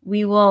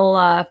be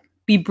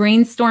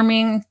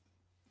brainstorming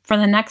for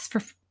the next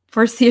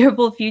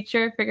foreseeable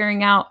future,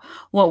 figuring out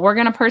what we're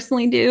going to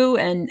personally do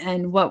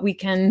and what we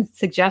can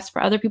suggest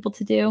for other people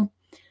to do.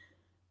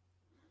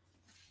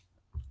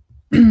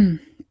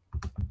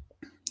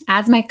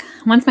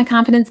 Once my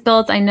confidence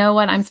builds, I know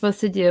what I'm supposed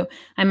to do.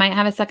 I might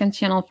have a second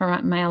channel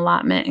for my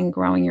allotment and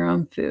growing your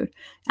own food.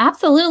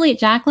 Absolutely,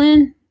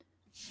 Jacqueline.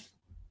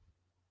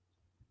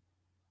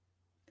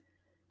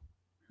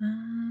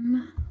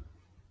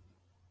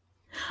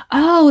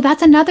 Oh,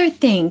 that's another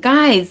thing,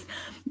 guys.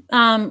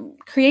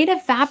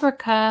 Creative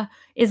Fabrica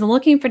is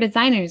looking for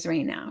designers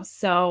right now.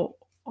 So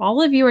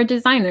all of you are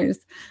designers.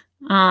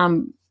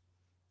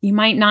 You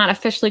might not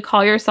officially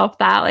call yourself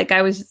that. Like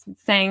I was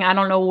saying, I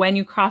don't know when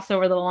you cross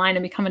over the line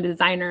and become a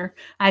designer.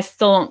 I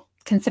still don't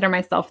consider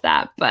myself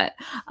that. But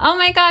oh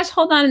my gosh,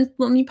 hold on.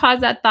 Let me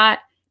pause that thought.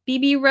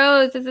 BB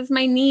Rose, this is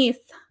my niece.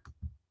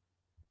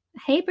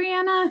 Hey,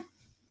 Brianna.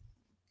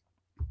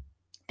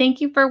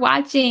 Thank you for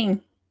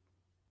watching.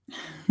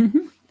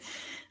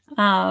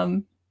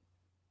 Oh,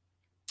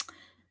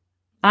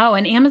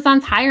 and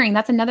Amazon's hiring.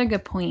 That's another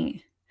good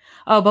point.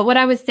 Oh, but what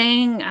I was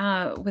saying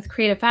with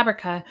Creative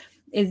Fabrica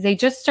is they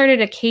just started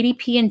a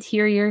KDP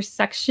Interiors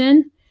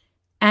section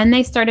and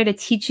they started a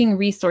teaching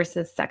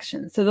resources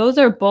section. So those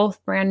are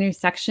both brand new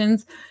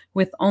sections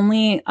with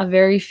only a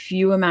very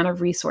few amount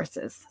of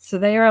resources. So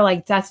they are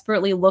like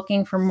desperately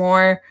looking for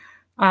more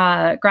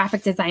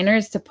graphic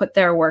designers to put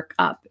their work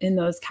up in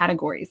those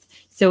categories.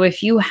 So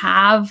if you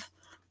have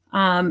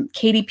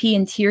KDP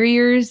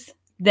Interiors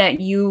that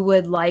you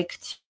would like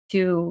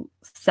to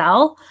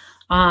sell,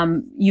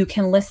 you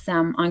can list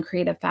them on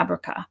Creative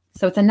Fabrica.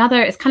 So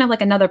it's kind of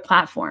like another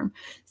platform.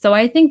 So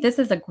I think this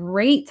is a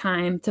great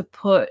time to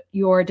put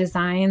your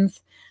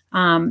designs.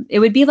 It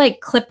would be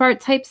like clip art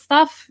type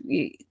stuff,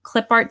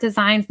 clip art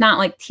designs, not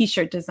like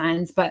t-shirt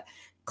designs, but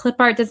clip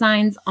art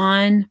designs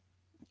on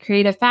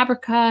Creative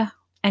Fabrica,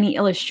 any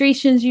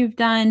illustrations you've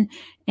done,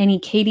 any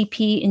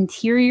KDP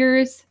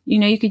interiors.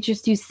 You could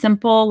just do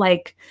simple,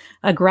 like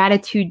a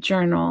gratitude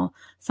journal,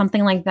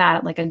 something like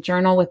that, like a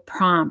journal with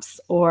prompts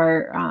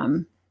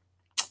or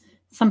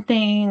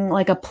something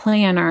like a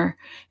planner,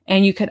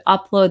 and you could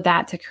upload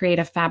that to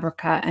Creative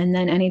Fabrica. And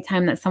then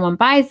anytime that someone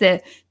buys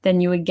it, then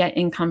you would get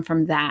income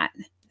from that.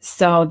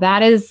 So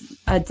that is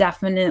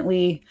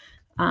definitely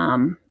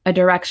a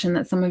direction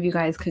that some of you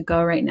guys could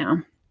go right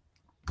now.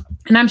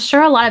 And I'm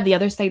sure a lot of the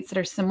other sites that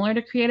are similar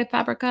to Creative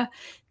Fabrica,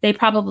 they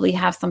probably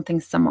have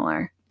something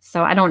similar.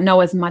 So I don't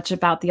know as much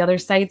about the other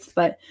sites,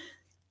 but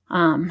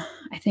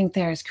I think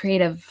there's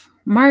Creative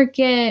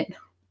Market,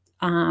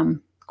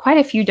 quite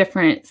a few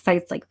different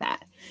sites like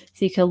that.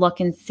 So you could look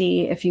and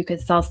see if you could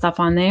sell stuff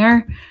on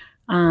there.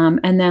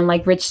 And then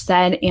like Rich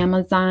said,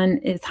 Amazon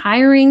is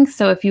hiring.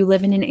 So if you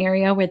live in an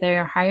area where they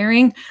are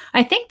hiring,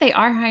 I think they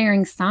are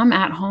hiring some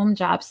at-home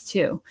jobs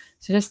too.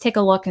 So just take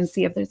a look and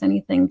see if there's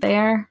anything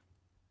there.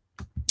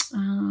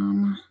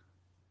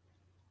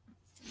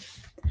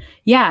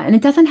 Yeah, and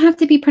it doesn't have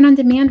to be print on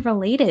demand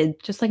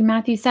related. Just like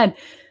Matthew said,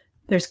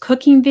 there's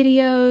cooking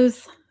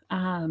videos.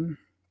 Tons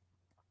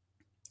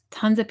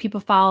of people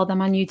follow them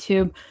on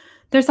YouTube.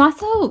 There's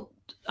also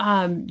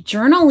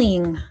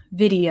journaling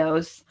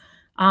videos.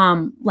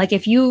 Like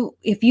if you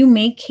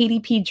make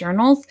KDP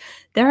journals,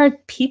 there are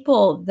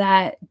people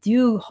that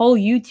do whole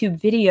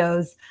YouTube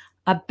videos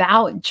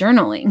about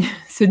journaling.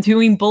 So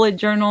doing bullet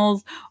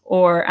journals,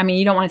 or I mean,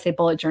 you don't want to say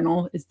bullet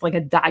journal, it's like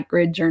a dot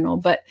grid journal,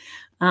 but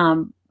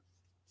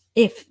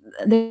if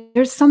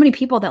there's so many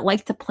people that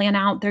like to plan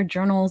out their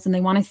journals and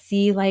they want to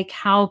see like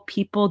how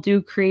people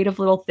do creative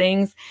little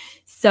things.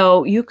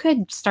 So you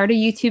could start a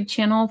YouTube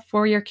channel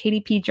for your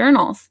KDP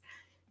journals.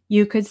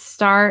 You could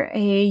start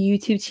a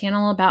YouTube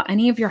channel about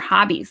any of your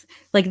hobbies.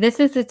 Like this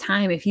is the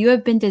time, if you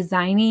have been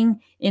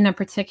designing in a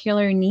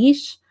particular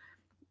niche,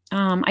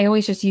 I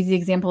always just use the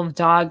example of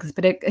dogs,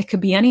 but it could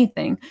be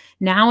anything.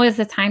 Now is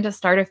the time to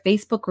start a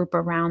Facebook group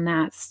around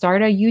that,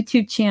 start a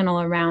YouTube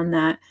channel around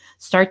that,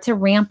 start to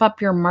ramp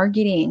up your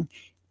marketing.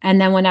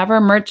 And then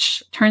whenever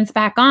merch turns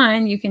back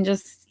on, you can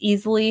just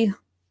easily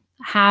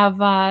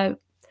have a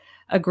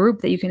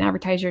group that you can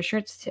advertise your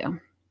shirts to.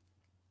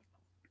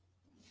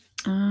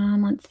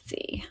 Let's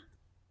see.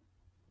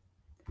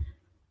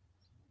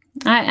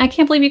 I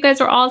can't believe you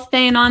guys are all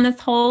staying on this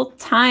whole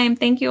time.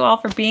 Thank you all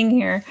for being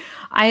here.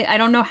 I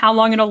don't know how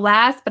long it'll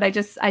last, but I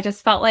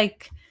just felt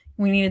like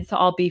we needed to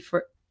all be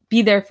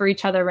there for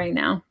each other right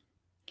now.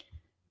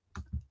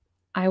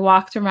 I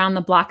walked around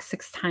the block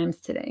 6 times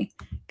today.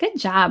 Good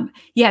job.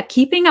 Yeah,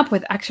 keeping up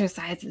with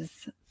exercise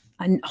is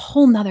a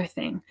whole nother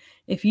thing.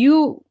 If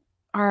you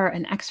are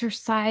an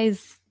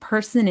exercise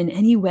person in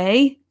any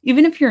way,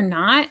 even if you're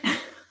not,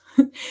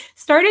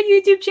 start a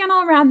YouTube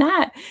channel around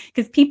that,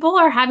 because people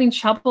are having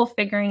trouble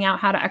figuring out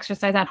how to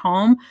exercise at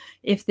home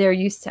if they're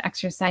used to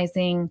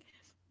exercising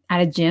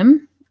at a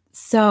gym.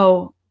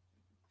 So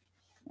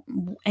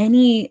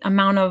any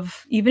amount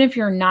of, even if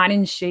you're not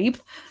in shape,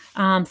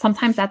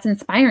 sometimes that's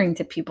inspiring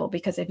to people,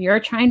 because if you're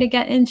trying to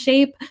get in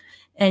shape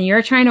and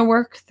you're trying to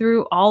work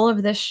through all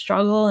of this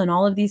struggle and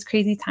all of these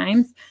crazy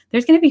times,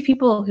 there's going to be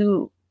people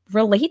who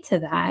relate to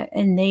that,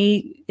 and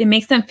it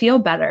makes them feel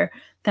better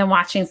than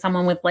watching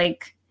someone with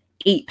like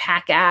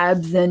 8-pack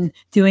abs and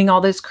doing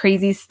all this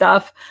crazy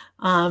stuff.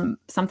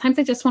 Sometimes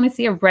I just want to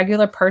see a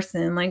regular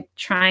person like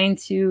trying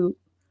to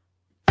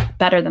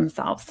better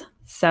themselves.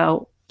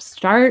 So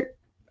start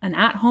an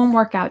at-home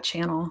workout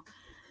channel.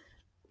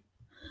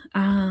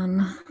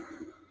 Let's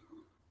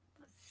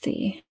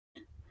see.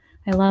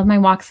 I love my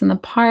walks in the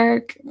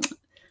park.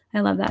 I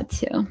love that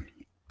too.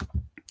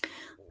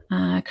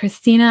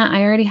 Christina,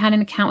 I already had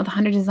an account with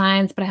 100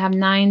 designs, but I have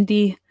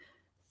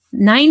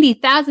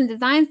 90,000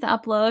 designs to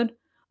upload.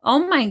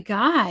 Oh my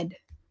God.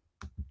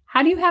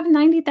 How do you have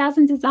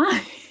 90,000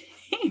 designs?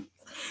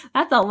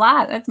 That's a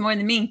lot. That's more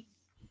than me.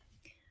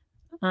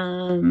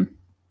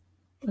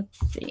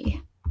 Let's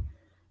see.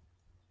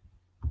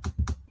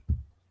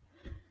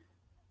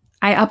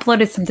 I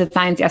uploaded some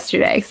designs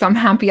yesterday, so I'm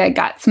happy I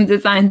got some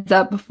designs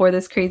up before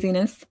this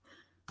craziness.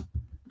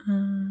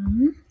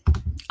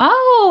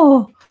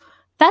 Oh,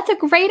 that's a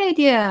great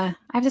idea.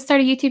 I have to start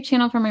a YouTube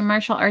channel for my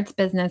martial arts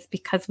business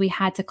because we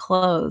had to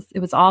close. It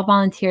was all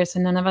volunteers, so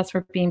none of us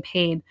were being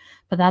paid.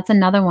 But that's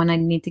another one I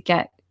need to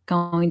get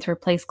going to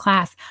replace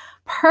class.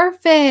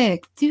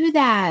 Perfect. Do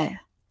that.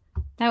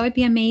 That would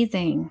be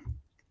amazing.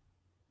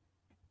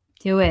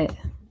 Do it.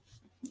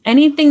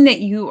 Anything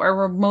that you are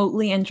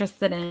remotely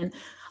interested in.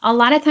 A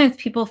lot of times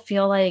people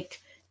feel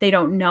like they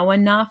don't know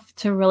enough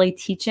to really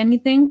teach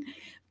anything.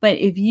 But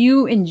if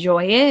you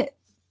enjoy it,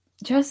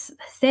 just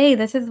say,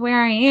 this is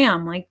where I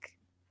am. Like,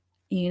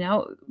 you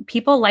know,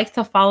 people like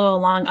to follow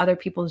along other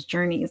people's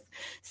journeys.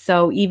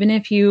 So even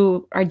if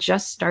you are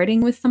just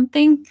starting with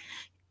something,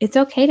 it's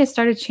okay to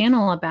start a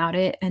channel about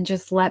it and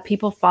just let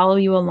people follow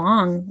you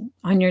along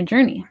on your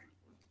journey.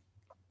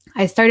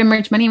 I started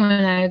Merch Money when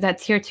I was at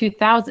tier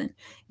 2000.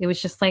 It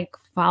was just like,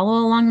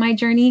 follow along my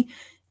journey.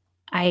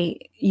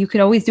 You could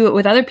always do it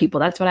with other people.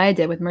 That's what I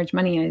did with Merch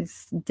Money. I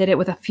did it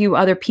with a few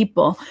other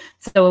people.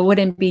 So it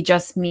wouldn't be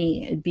just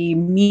me. It'd be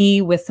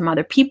me with some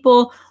other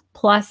people.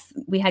 Plus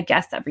we had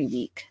guests every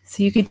week.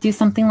 So you could do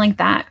something like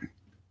that.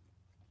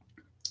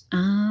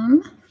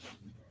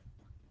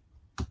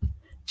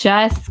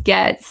 Just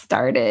get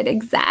started.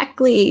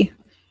 Exactly.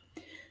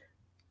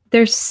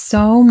 There's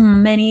so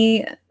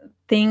many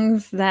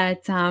things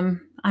that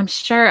I'm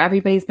sure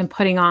everybody's been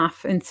putting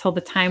off until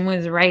the time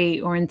was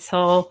right or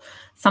until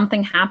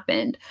something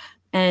happened.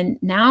 And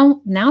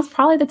now's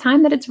probably the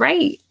time that it's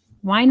right.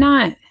 Why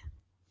not?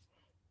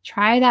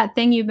 Try that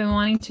thing you've been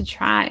wanting to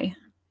try.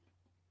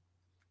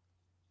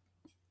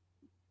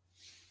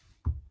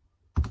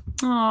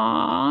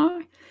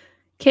 Aww.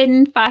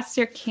 Kitten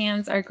foster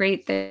cans are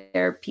great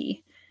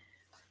therapy.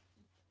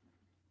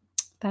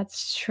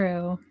 That's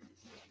true.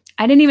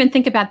 I didn't even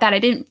think about that. I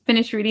didn't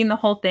finish reading the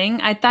whole thing.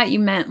 I thought you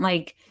meant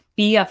like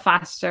be a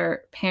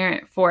foster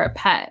parent for a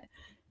pet.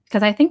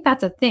 Because I think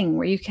that's a thing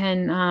where you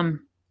can,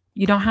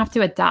 you don't have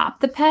to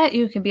adopt the pet.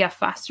 You can be a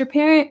foster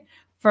parent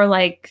for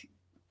like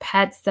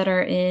pets that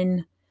are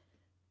in,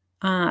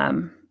 I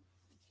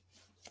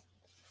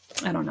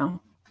don't know,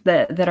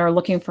 that are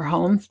looking for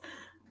homes.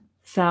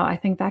 So I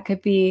think that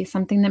could be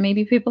something that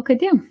maybe people could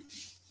do.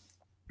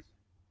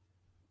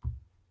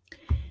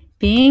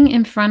 Being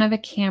in front of a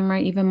camera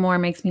even more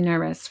makes me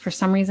nervous. For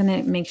some reason,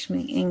 it makes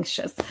me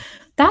anxious.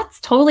 That's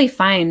totally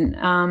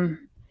fine.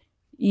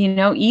 You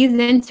know, ease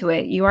into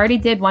it. You already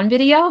did one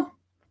video,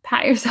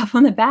 pat yourself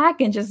on the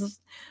back and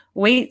just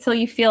wait till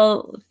you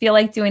feel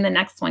like doing the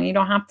next one. You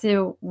don't have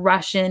to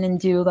rush in and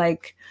do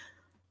like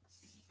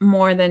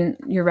more than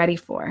you're ready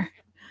for.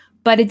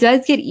 But it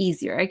does get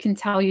easier. I can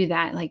tell you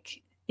that.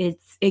 Like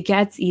it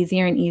gets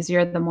easier and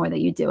easier the more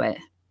that you do it.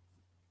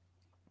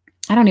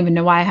 I don't even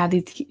know why I have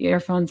these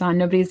earphones on.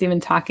 Nobody's even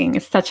talking.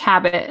 It's such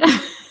habit.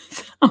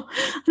 So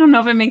I don't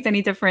know if it makes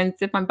any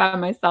difference if I'm by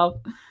myself.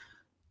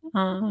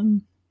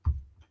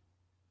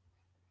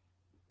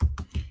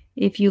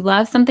 If you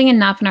love something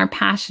enough and are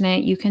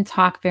passionate, you can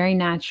talk very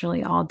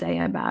naturally all day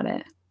about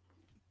it.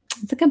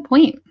 It's a good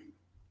point.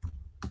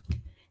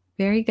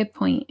 Very good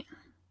point.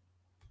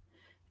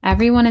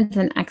 Everyone is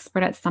an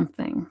expert at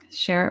something.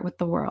 Share it with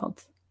the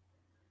world.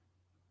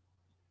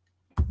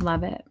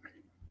 Love it.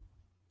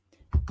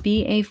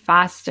 Be a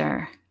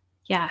foster.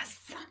 Yes.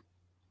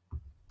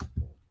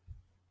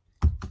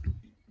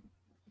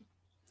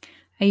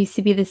 I used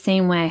to be the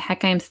same way.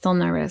 Heck, I am still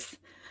nervous.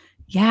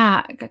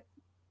 Yeah.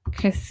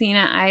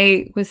 Christina,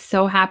 I was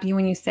so happy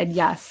when you said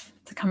yes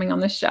to coming on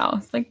the show.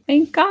 It's like,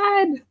 thank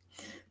God.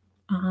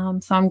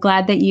 So I'm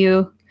glad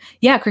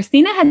that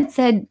Christina had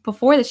said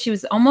before that she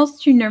was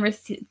almost too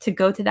nervous to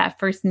go to that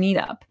first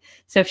meetup.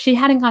 So if she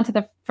hadn't gone to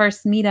the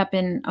first meetup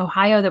in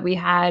Ohio that we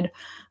had,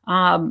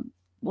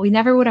 we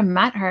never would have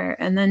met her.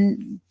 And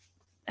then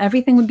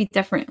everything would be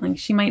different. Like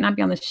she might not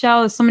be on the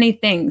show. So many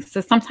things.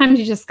 So sometimes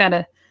you just got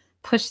to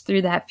push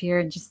through that fear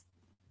and just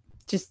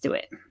do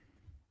it.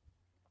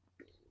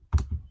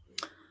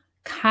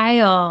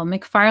 Kyle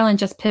McFarland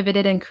just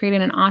pivoted and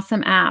created an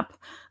awesome app.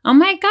 Oh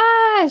my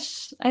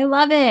gosh, I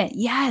love it.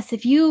 Yes,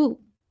 if you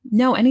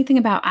know anything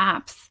about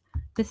apps,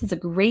 this is a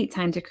great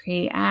time to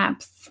create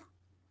apps.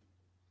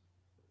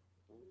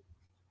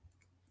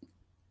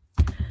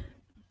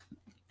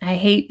 I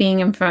hate being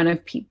in front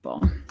of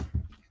people.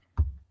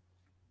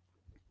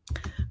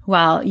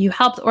 Well, you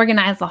helped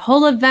organize the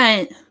whole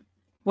event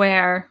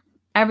where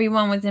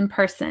everyone was in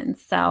person.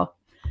 So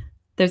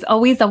There's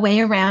always a way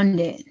around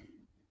it.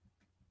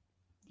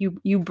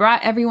 You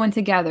brought everyone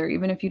together,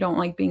 even if you don't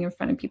like being in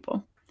front of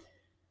people.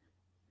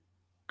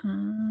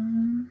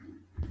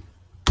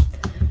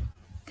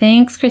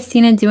 Thanks,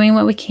 Christina, doing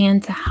what we can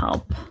to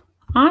help.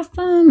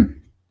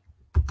 Awesome.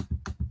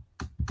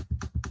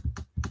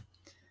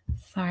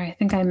 Sorry, I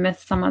think I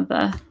missed some of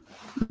the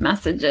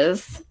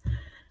messages.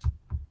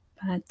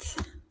 But,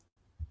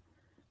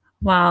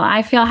 well,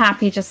 I feel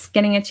happy just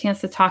getting a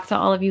chance to talk to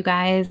all of you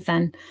guys.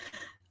 And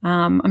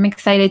I'm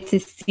excited to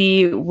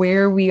see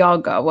where we all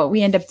go, what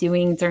we end up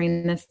doing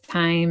during this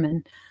time.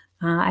 And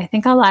I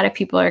think a lot of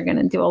people are going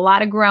to do a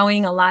lot of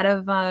growing, a lot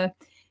of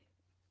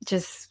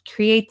just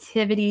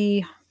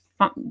creativity,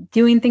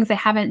 doing things they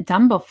haven't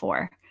done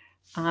before.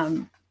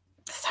 Sorry,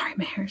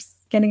 my hair's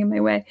getting in my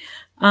way.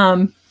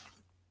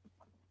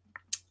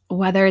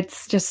 Whether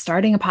it's just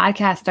starting a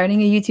podcast,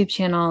 starting a YouTube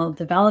channel,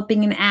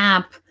 developing an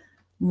app,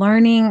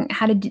 learning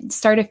how to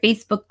start a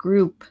Facebook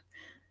group,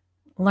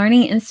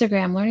 learning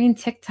Instagram, learning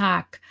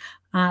TikTok.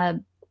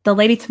 The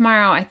lady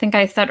tomorrow, I think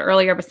I said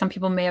earlier, but some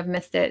people may have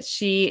missed it.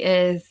 She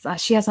has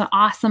an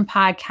awesome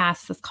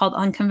podcast. It's called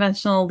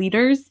Unconventional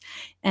Leaders,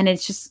 and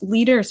it's just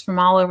leaders from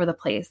all over the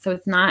place. So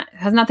it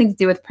has nothing to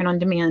do with print on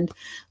demand,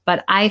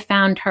 but I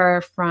found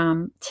her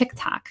from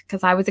TikTok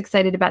because I was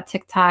excited about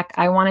TikTok.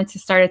 I wanted to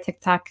start a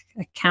TikTok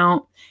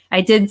account.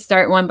 I did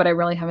start one, but I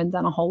really haven't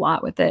done a whole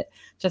lot with it.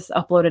 Just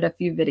uploaded a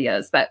few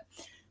videos, but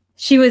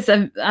she was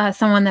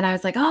someone that I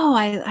was like, oh,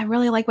 I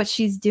really like what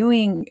she's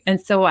doing.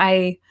 And so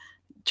I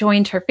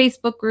joined her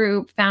Facebook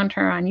group, found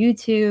her on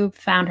YouTube,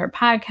 found her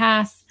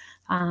podcast.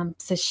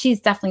 So she's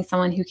definitely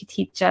someone who could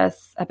teach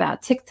us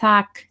about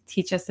TikTok,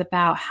 teach us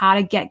about how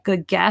to get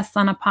good guests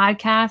on a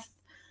podcast.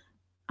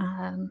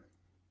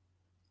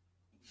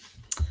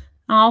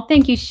 Oh,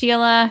 thank you,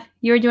 Sheila.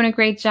 You're doing a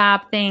great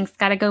job. Thanks.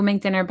 Got to go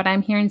make dinner, but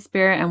I'm here in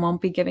spirit and won't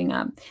be giving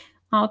up.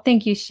 Oh,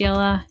 thank you,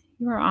 Sheila.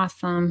 You are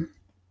awesome.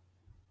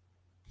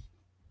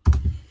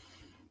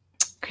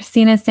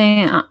 Christina's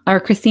saying,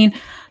 Christine,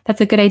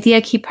 that's a good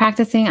idea. Keep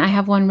practicing. I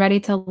have one ready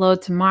to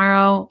load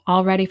tomorrow,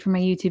 all ready for my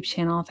YouTube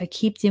channel. If I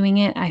keep doing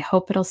it, I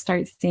hope it'll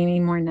start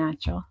seeming more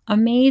natural.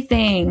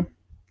 Amazing.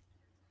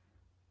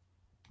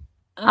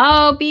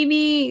 Oh,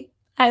 BB,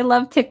 I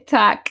love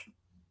TikTok.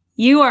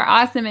 You are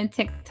awesome in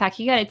TikTok.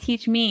 You got to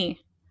teach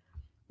me.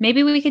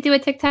 Maybe we could do a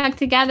TikTok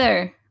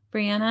together,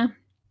 Brianna.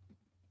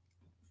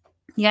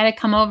 You got to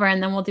come over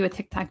and then we'll do a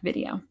TikTok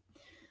video.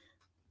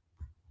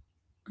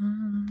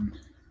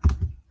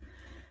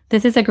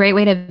 This is a great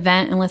way to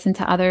vent and listen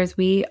to others.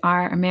 We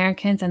are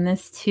Americans and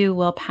this too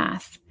will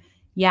pass.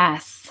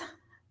 Yes.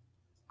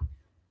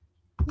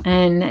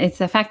 And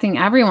it's affecting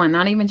everyone,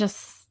 not even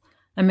just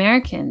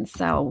Americans.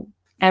 So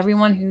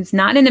everyone who's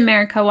not in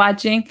America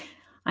watching,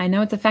 I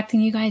know it's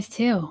affecting you guys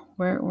too.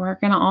 We're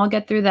going to all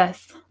get through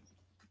this.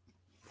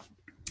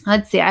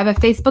 Let's see. I have a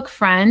Facebook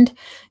friend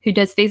who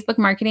does Facebook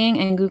marketing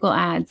and Google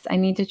ads. I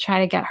need to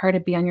try to get her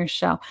to be on your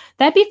show.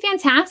 That'd be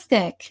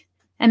fantastic.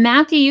 And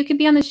Matthew, you could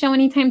be on the show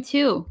anytime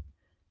too.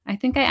 I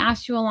think I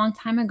asked you a long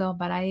time ago,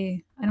 but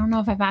I don't know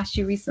if I've asked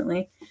you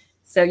recently.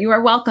 So you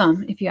are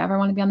welcome if you ever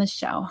want to be on the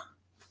show.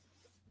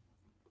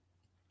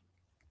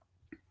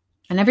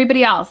 And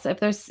everybody else,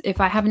 if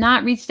I have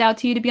not reached out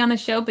to you to be on the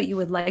show, but you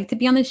would like to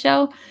be on the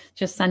show,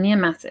 just send me a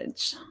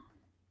message.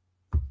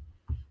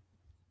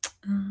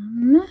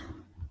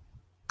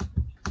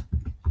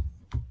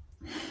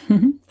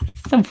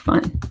 So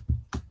fun.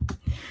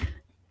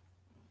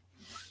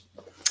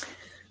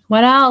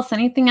 What else?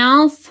 Anything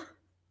else?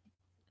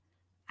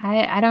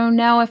 I don't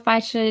know if I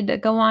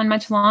should go on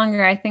much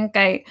longer. I think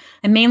I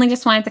mainly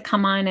just wanted to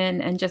come on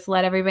and just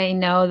let everybody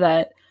know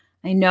that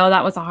I know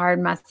that was a hard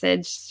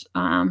message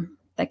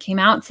that came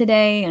out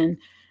today, and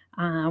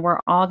we're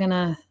all going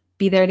to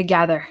be there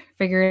together,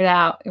 figure it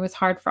out. It was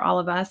hard for all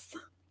of us.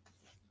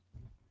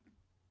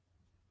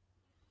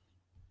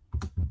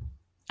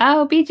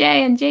 Oh, BJ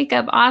and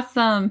Jacob,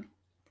 awesome.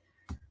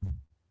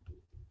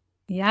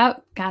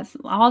 Yep, got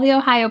all the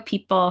Ohio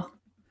people.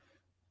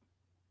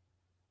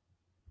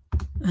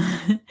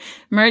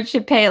 Merch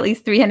should pay at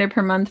least $300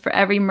 per month for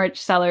every merch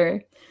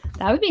seller.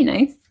 That would be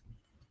nice.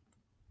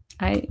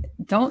 I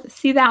don't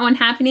see that one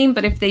happening,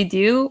 but if they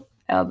do,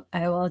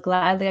 I will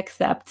gladly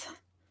accept.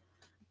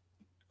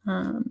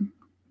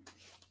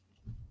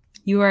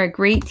 You are a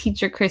great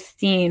teacher,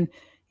 Christine.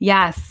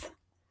 Yes.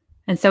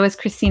 And so is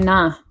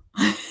Christina.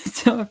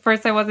 So at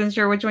first I wasn't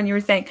sure which one you were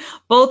saying.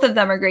 Both of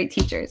them are great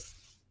teachers.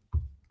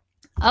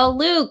 Oh,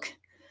 Luke,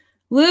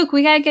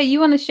 we got to get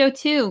you on the show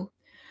too.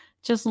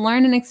 Just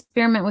learn and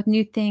experiment with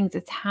new things.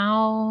 It's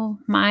how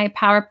my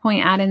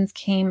PowerPoint add-ins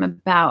came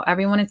about.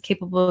 Everyone is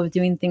capable of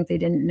doing things they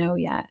didn't know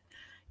yet.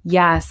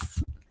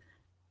 Yes.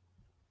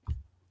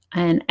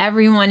 And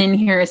everyone in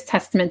here is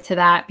testament to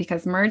that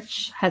because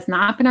merch has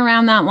not been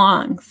around that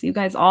long. So you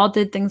guys all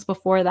did things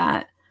before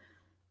that.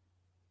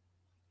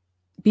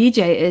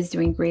 BJ is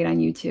doing great on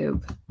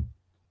YouTube.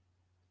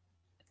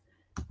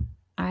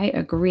 I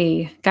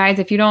agree. Guys,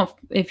 if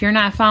you're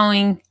not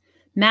following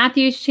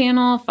Matthew's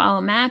channel,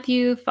 follow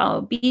Matthew,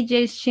 follow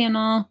BJ's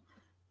channel.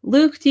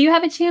 Luke, do you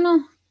have a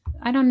channel?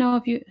 I don't know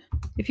if you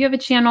have a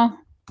channel,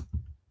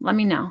 let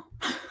me know.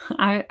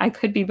 I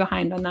could be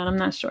behind on that. I'm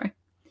not sure.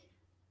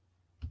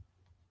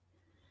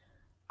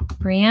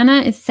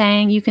 Brianna is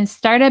saying you can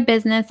start a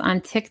business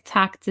on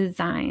TikTok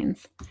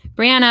designs.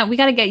 Brianna, we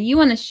got to get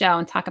you on the show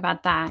and talk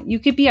about that. You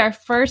could be our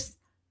first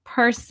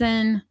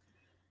person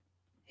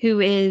who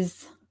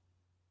is,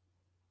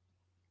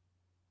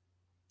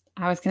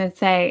 I was going to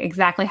say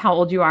exactly how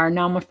old you are.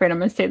 Now I'm afraid I'm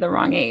going to say the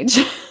wrong age.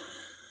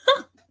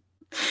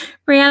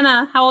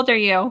 Brianna, how old are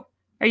you?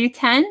 Are you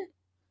 10?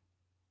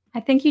 I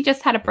think you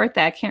just had a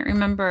birthday. I can't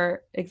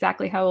remember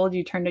exactly how old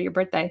you turned at your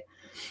birthday.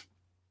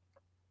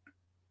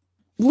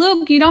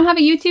 Luke, you don't have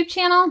a YouTube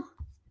channel?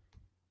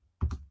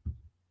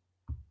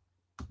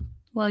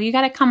 Well, you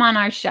got to come on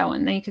our show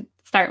and then you could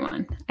start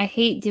one. I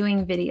hate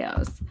doing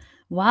videos.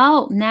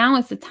 Well, now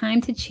is the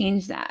time to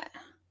change that.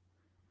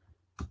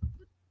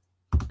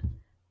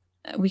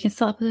 We can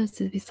still upload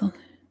to be still.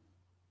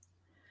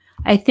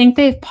 I think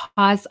they've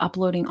paused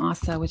uploading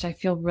also, which I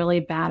feel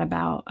really bad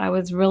about. I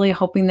was really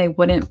hoping they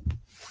wouldn't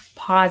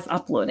pause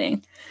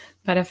uploading,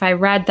 but if I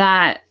read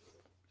that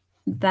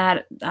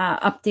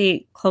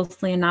update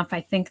closely enough,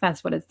 I think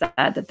that's what it said,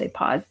 that they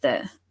paused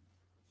it.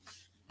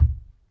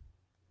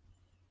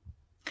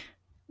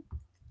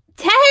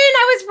 10,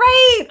 I was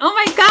right. Oh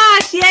my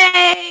gosh,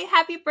 yay.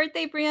 Happy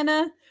birthday,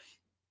 Brianna.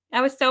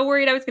 I was so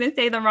worried I was going to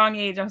say the wrong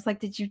age. I was like,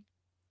 did you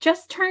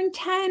just turn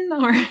 10?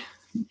 Or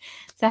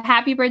so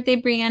happy birthday,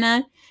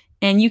 Brianna.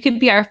 And you could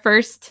be our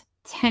first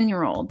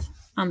 10-year-old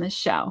on the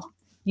show.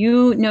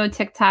 You know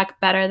TikTok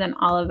better than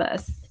all of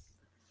us.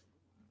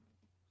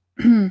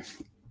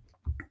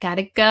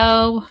 Gotta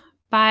go.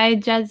 Bye,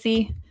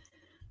 Jezzy.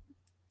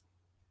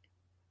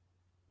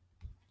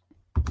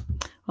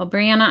 Well,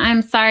 Brianna,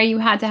 I'm sorry you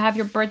had to have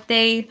your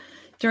birthday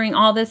during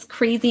all this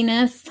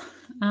craziness.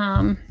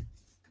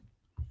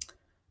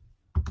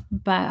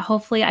 But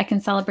hopefully I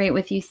can celebrate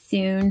with you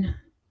soon.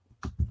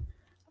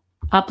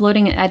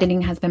 Uploading and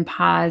editing has been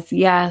paused.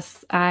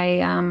 Yes,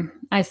 I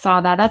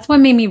saw that. That's what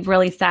made me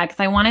really sad because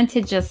I wanted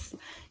to just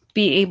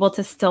be able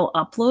to still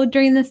upload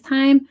during this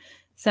time.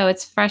 So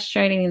it's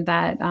frustrating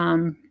that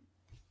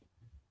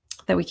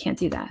that we can't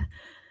do that.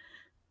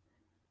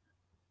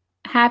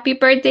 Happy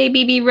birthday,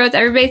 BB Rose.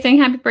 Everybody saying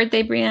happy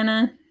birthday,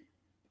 Brianna.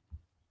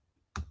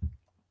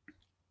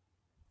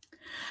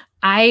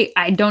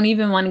 I don't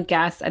even want to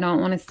guess. I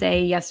don't want to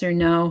say yes or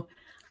no.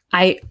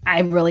 I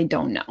really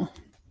don't know.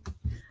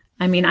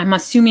 I mean, I'm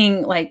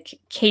assuming like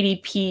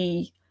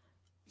KDP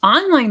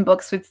online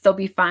books would still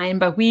be fine,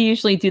 but we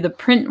usually do the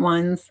print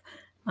ones.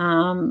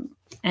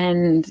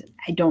 And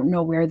I don't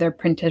know where they're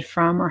printed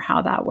from or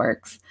how that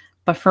works.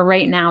 But for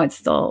right now, it's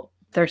still,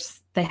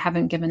 they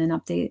haven't given an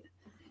update.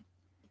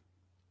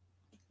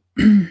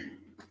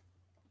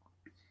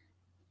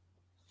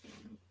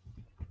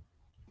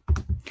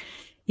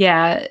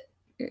 Yeah,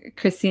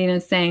 Christina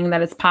is saying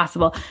that it's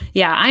possible.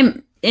 Yeah,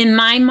 in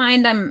my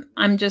mind,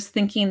 I'm just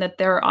thinking that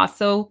they're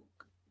also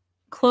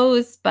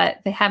closed, but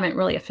they haven't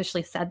really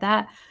officially said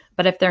that.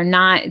 But if they're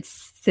not,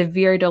 it's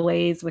severe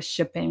delays with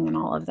shipping and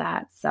all of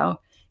that. So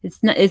it's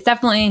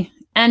definitely,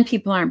 and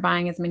people aren't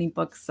buying as many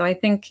books. So I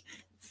think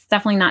it's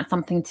definitely not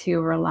something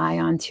to rely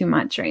on too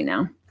much right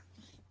now.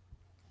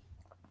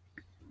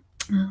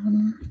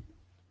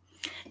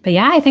 But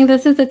yeah, I think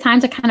this is the time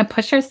to kind of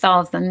push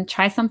ourselves and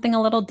try something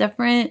a little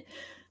different.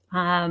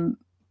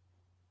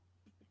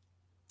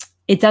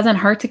 It doesn't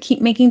hurt to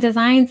keep making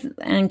designs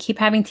and keep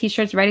having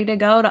t-shirts ready to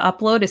go to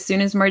upload as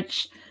soon as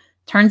merch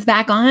turns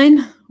back on,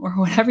 or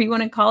whatever you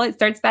want to call it,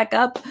 starts back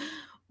up.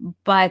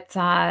 But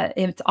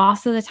it's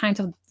also the time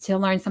to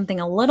learn something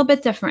a little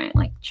bit different.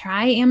 Like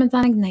try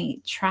Amazon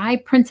Ignite, try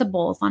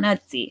printables on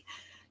Etsy,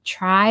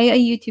 try a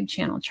YouTube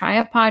channel, try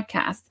a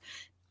podcast.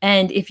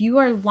 And if you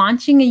are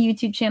launching a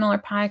YouTube channel or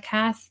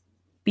podcast,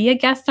 be a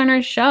guest on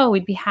our show.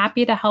 We'd be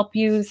happy to help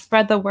you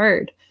spread the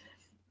word.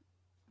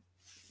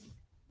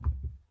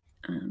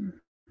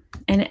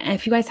 And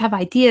if you guys have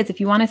ideas, if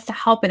you want us to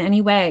help in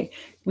any way,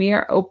 we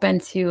are open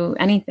to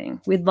anything.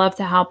 We'd love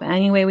to help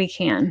any way we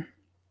can.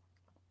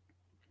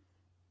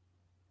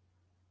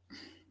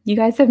 You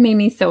guys have made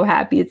me so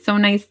happy. It's so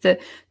nice to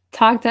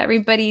talk to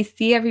everybody,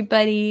 see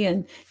everybody,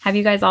 and have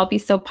you guys all be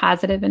so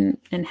positive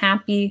and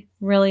happy.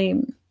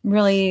 Really,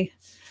 really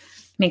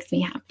makes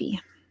me happy.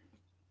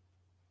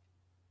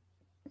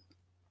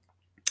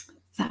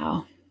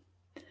 So,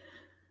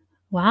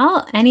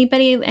 well,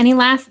 any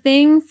last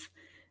things?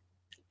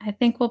 I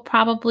think we'll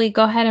probably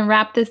go ahead and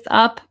wrap this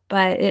up,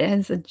 but it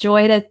is a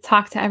joy to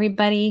talk to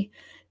everybody.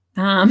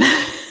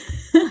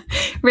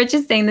 Rich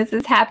is saying this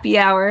is happy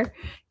hour. What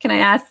can I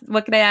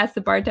ask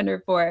the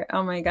bartender for?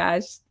 Oh my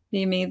gosh,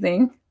 be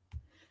amazing.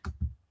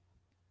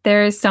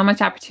 There is so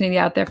much opportunity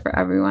out there for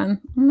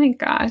everyone. Oh my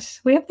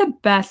gosh, we have the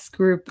best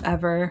group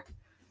ever.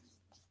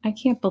 I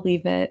can't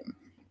believe it.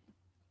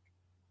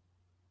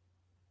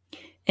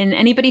 And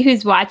anybody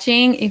who's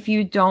watching, if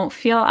you don't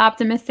feel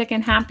optimistic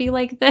and happy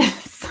like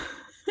this,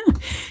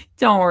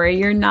 don't worry,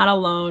 you're not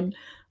alone.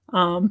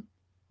 Oh,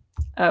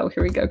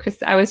 here we go,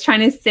 Chris. I was trying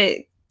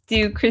to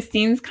do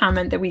Christine's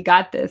comment that we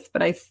got this,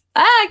 but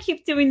I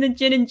keep doing the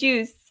gin and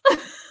juice.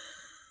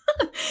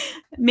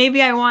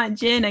 Maybe I want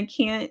gin. I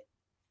can't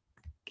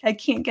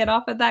get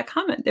off of that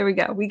comment. There we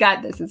go. We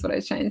got this is what I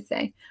was trying to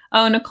say.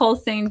 Oh,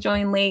 Nicole's saying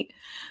join late.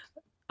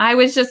 I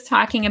was just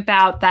talking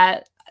about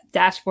that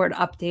dashboard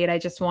update. I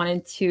just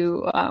wanted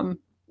to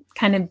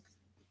kind of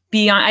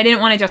be on. I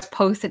didn't want to just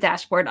post a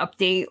dashboard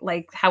update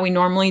like how we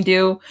normally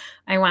do.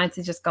 I wanted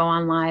to just go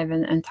on live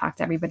and talk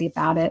to everybody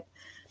about it.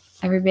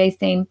 Everybody's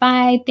saying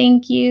bye.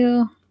 Thank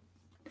you.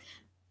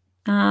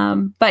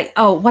 But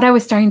what I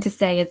was starting to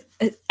say is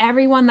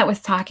everyone that was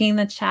talking in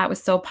the chat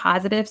was so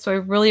positive. So I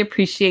really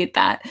appreciate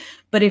that.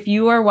 But if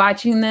you are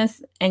watching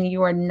this and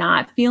you are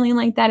not feeling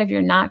like that, if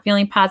you're not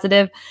feeling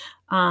positive,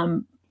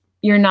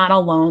 you're not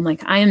alone.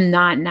 Like, I am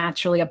not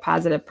naturally a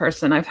positive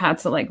person. I've had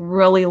to like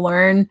really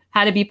learn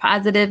how to be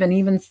positive, and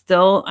even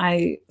still,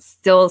 I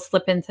still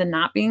slip into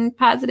not being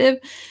positive.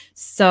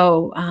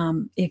 So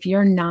if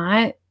you're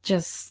not,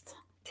 just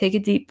take a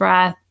deep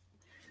breath.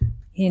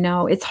 You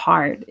know, it's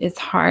hard. It's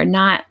hard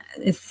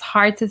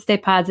to stay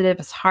positive.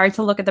 It's hard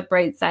to look at the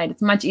bright side.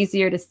 It's much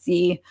easier to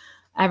see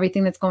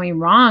everything that's going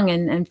wrong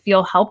and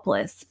feel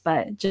helpless.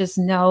 But just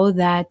know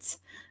that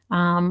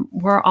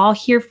we're all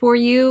here for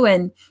you.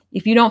 And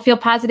if you don't feel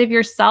positive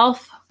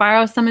yourself,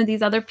 borrow some of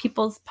these other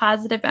people's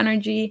positive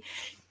energy,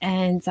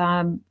 and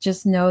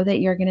just know that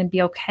you're going to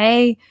be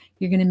okay.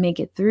 You're going to make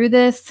it through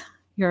this.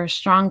 You're a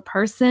strong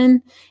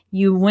person.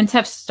 You wouldn't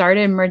have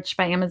started Merch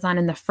by Amazon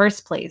in the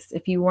first place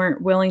if you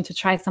weren't willing to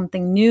try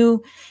something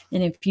new.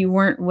 And if you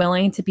weren't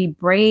willing to be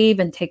brave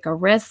and take a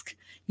risk,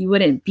 you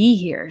wouldn't be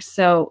here.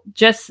 So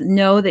just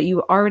know that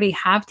you already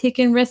have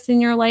taken risks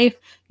in your life.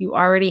 You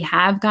already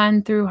have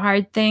gone through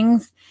hard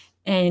things,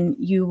 and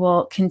you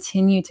will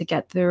continue to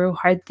get through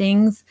hard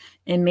things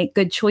and make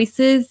good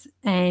choices.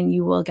 And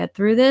you will get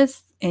through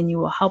this, and you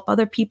will help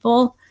other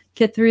people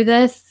get through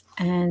this.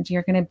 And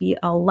you're going to be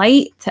a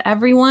light to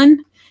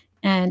everyone.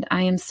 And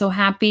I am so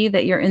happy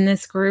that you're in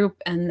this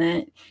group and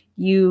that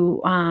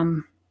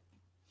you're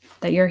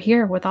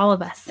here with all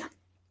of us.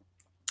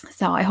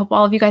 So I hope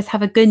all of you guys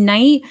have a good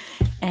night.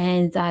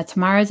 And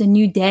tomorrow's a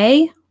new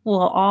day. We'll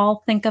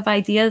all think of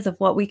ideas of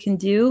what we can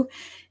do.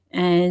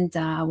 And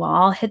we'll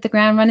all hit the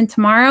ground running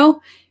tomorrow.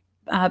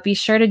 Be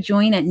sure to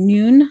join at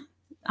noon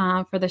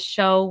for the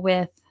show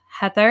with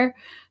Heather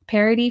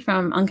Parody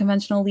from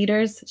Unconventional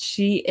Leaders.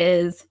 She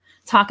is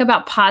talk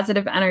about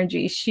positive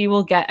energy. She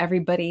will get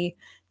everybody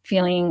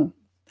feeling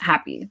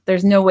happy.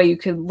 There's no way you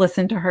could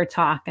listen to her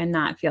talk and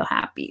not feel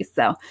happy.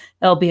 So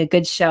it'll be a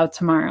good show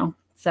tomorrow.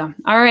 So,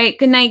 all right.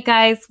 Good night,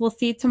 guys. We'll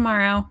see you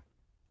tomorrow.